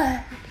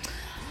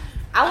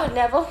 I would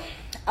never.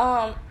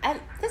 And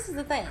this is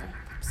the thing.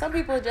 Some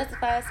people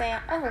justify saying,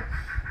 "Oh,"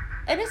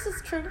 and this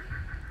is true.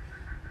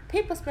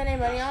 People spend their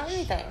money on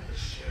anything.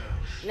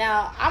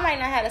 Now, I might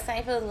not have the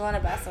same feeling going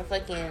about some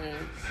fucking,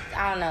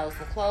 I don't know,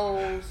 some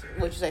clothes.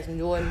 What you say, some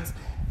Jordans,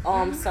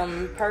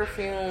 some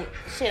perfume.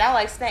 Shit, I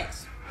like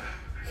snacks.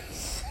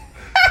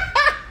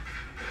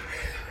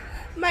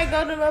 Might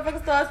go to the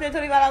motherfucking store and spend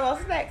 $25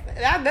 on snacks.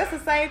 That's the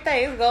same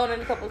thing. It's going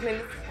in a couple of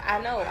minutes. I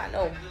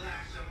know.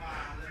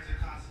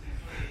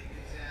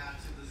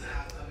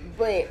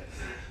 But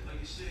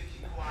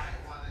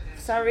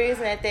for some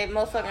reason at that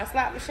motherfucking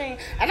slot machine,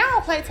 and I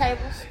don't play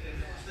tables.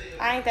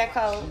 I ain't that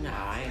cold. No,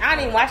 I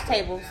don't even watch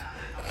tables.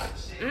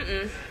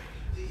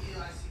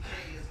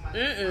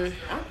 Mm-mm.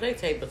 I don't play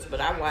tables,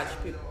 but I watch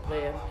people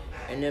play them.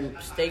 And then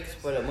stakes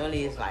for the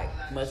money is like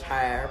much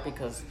higher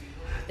because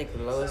I think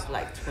the lowest is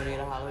like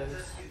 $20.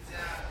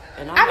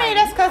 And I mean,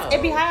 that's because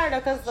it'd be higher though,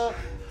 because the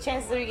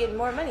chances of you getting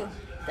more money.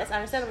 That's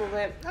understandable,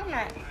 but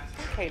I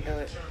can't do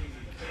it.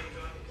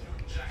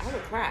 I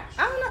would cry.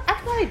 I don't know. I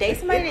can probably date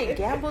somebody that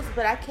gambles,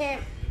 but I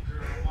can't.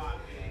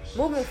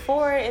 Moving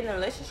forward in the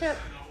relationship,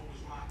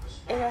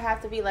 it'll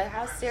have to be like,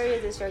 how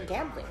serious is your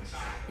gambling?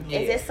 Yeah.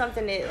 Is this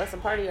something that's a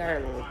part of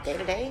your day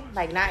to day?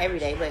 Like, not every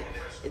day, but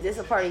is this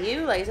a part of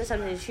you? Like, is this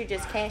something that you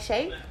just can't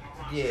shake?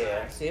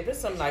 Yeah. See, if it's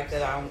something like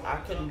that, I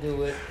couldn't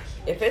do it.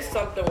 If it's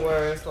something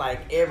where it's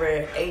like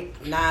every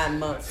 8-9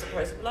 months, the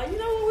person be like, you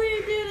know what we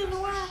ain't did in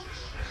a while?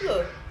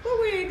 Look,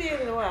 what we ain't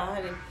did in a while,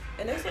 honey.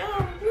 And they say,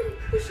 oh,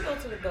 we should go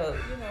to the boat.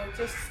 You know,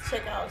 just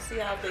check out, see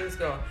how things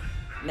go.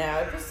 Now,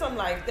 if it's something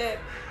like that,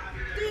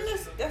 then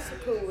that's a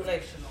cool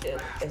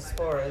relationship as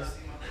far as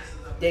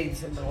dating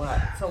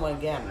someone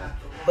gambling.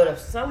 But if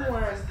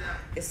someone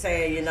is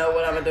saying, you know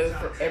what I'm going to do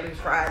for every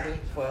Friday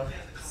for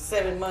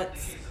 7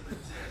 months,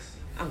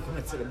 I'm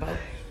going to the boat.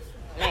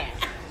 Man.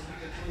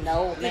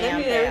 No, That man.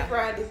 mean every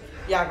Friday,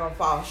 y'all going to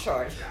fall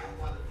short.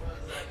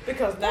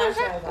 Because 9 times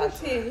out of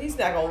 10, he's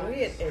not going to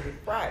win every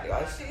Friday.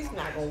 Or she's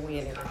not going to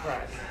win every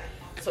Friday.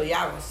 So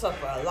y'all going to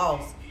suffer a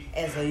loss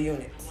as a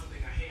unit.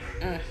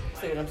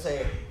 See what I'm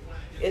saying?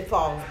 It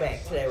falls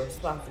back to that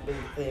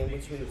responsibility thing,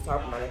 which we were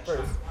talking about at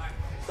first.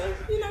 So,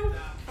 you know,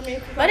 I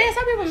mean. But then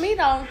some people meet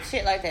on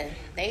shit like that.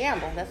 They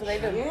gamble. That's what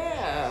they do.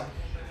 Yeah.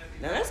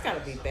 Now, that's got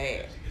to be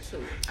bad,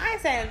 too. I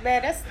ain't saying it's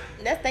bad.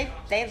 That's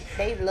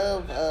they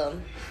love,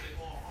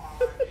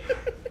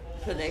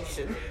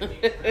 Connection.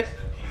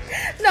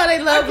 No, they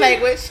love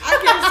language.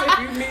 I guess if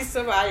you meet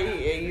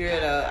somebody and you're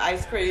at an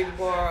ice cream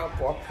bar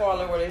or a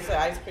parlor where they say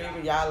ice cream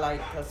and y'all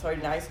like a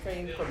certain ice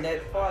cream from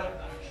that parlor,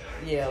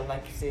 yeah,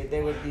 like you said,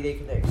 that would be their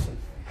connection.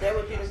 That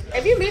would be the connection.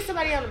 If you meet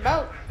somebody on the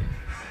boat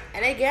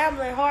and they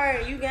gambling hard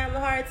and you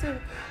gambling hard too,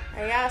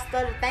 and y'all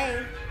start a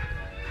thing,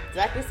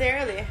 like we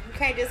said earlier, you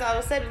can't just all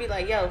of a sudden be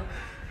like, yo,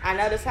 I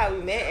know this is how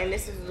we met and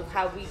this is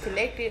how we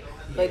connected,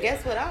 but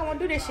guess what? I don't want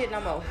to do this shit no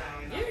more.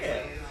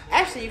 Yeah.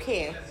 Actually, you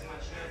can.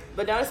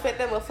 But don't expect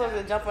them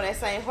motherfuckers to jump on that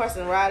same horse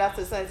and ride off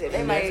to the sunset.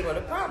 They might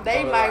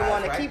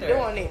want to keep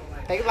doing it.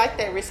 They like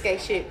that risque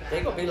shit.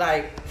 They gonna be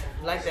like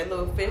that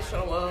little fish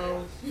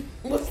on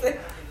what's that?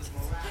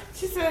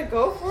 She said,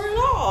 "Go for it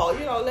all.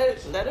 You know,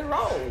 let it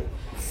roll."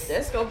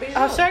 That's gonna be.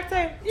 Oh, Shark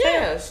Tank.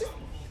 Yeah.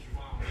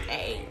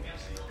 Hey,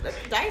 let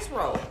the dice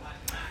roll.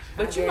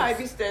 But you might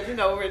be standing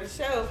over in the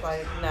shelves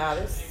like, nah,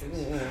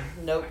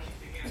 nope.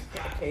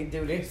 I can't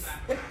do this.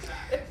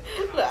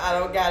 Look, I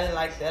don't got it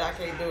like that. I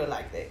can't do it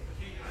like that.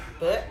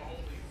 But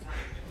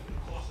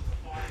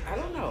I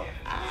don't know.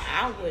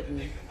 I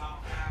wouldn't.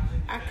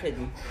 I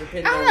couldn't.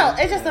 I don't know.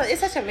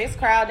 It's such a mixed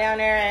crowd down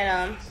there,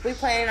 and we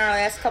playing our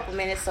last couple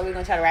minutes, so we're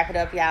gonna try to wrap it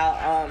up,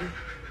 y'all.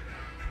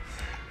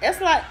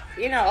 It's like,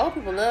 you know, old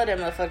people love that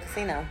motherfucking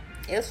casino.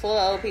 It's full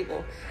of old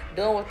people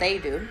doing what they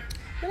do.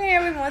 But then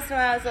every once in a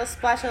while, there's a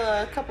splash of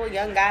a couple of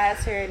young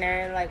guys here and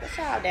there, and like, what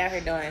y'all down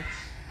here doing?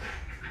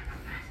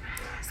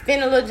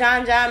 Spending a little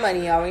John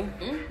money, are we?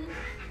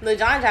 Mm-hmm. Little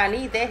John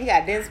need that. He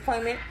got dentist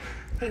appointment.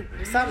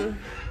 Something.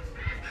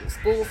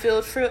 School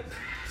field trip.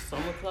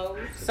 Summer clothes.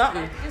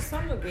 Something. It's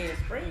summer again.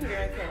 Spring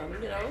gonna come,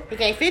 you know. He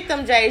can't fit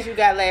them J's you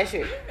got last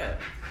year. Yeah.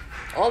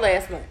 Or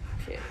last month.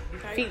 Shit.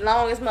 Okay. Feet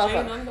long as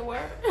motherfucker.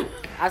 Underwear.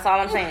 That's all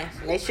I'm saying.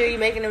 Make sure you're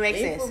making it make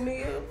sense.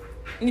 Meal,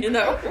 you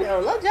know. Yo,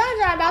 Lil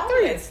John about all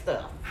 3. that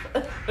stuff.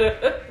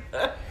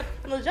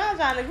 Lil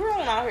John the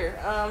grown out here.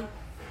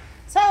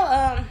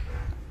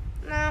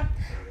 Nah.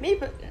 Me,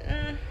 but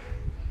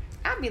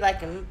I'd be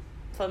liking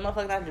for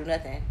motherfuckers not to do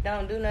nothing.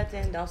 Don't do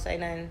nothing. Don't say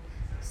nothing.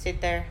 Sit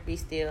there. Be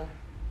still.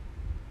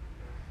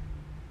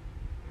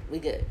 We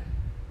good.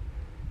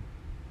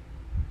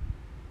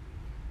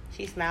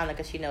 She's smiling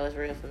because she knows it's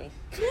real for me.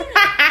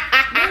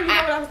 Yeah. You know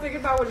what I was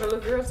thinking about when the little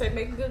girl said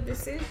make good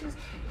decisions?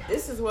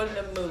 This is one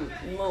of the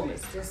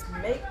moments. Just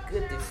make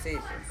good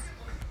decisions.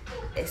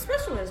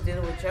 Especially when it's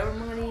dealing with your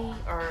money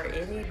or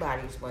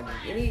anybody's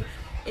money.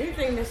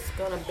 Anything that's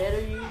going to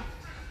better you,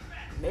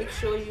 make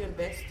sure you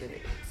invest in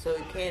it so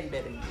it can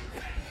better you.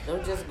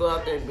 Don't just go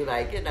out there and be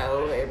like, you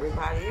know,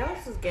 everybody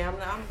else is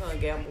gambling. I'm going to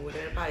gamble with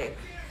everybody.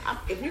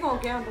 If you're going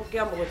to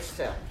gamble with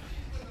yourself.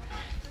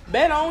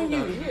 Bet on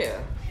you. Yeah.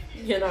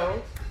 You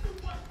know.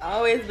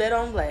 Always bet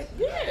on black.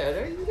 Yeah,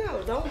 there you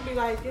go. Don't be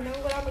like, you know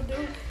what I'm going to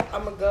do?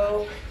 I'm going to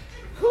go.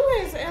 Who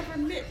has ever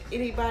met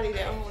anybody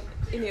that owns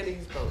any of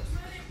these boats?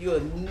 You'll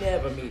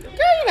never meet them.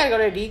 Girl, you got to go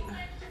there deep.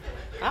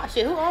 Oh,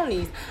 shit. Who own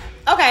these?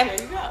 Okay.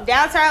 There you go.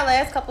 Down to our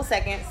last couple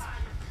seconds.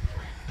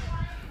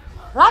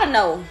 A lot of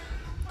no.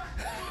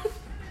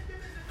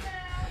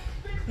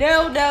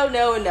 No.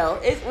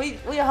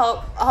 We a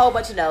whole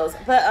bunch of no's.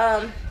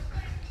 But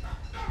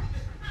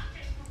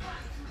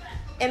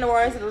in the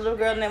words of the little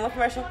girl in that one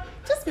commercial,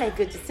 just make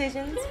good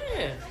decisions.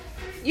 Yeah.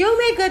 You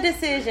make good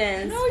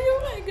decisions. No,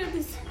 you make good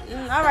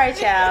decisions. All right,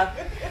 y'all.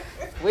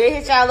 We'll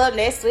hit y'all up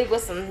next week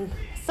with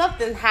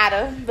something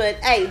hotter. But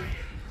hey,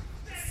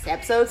 it's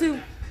episode 2.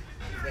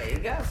 There you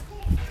go.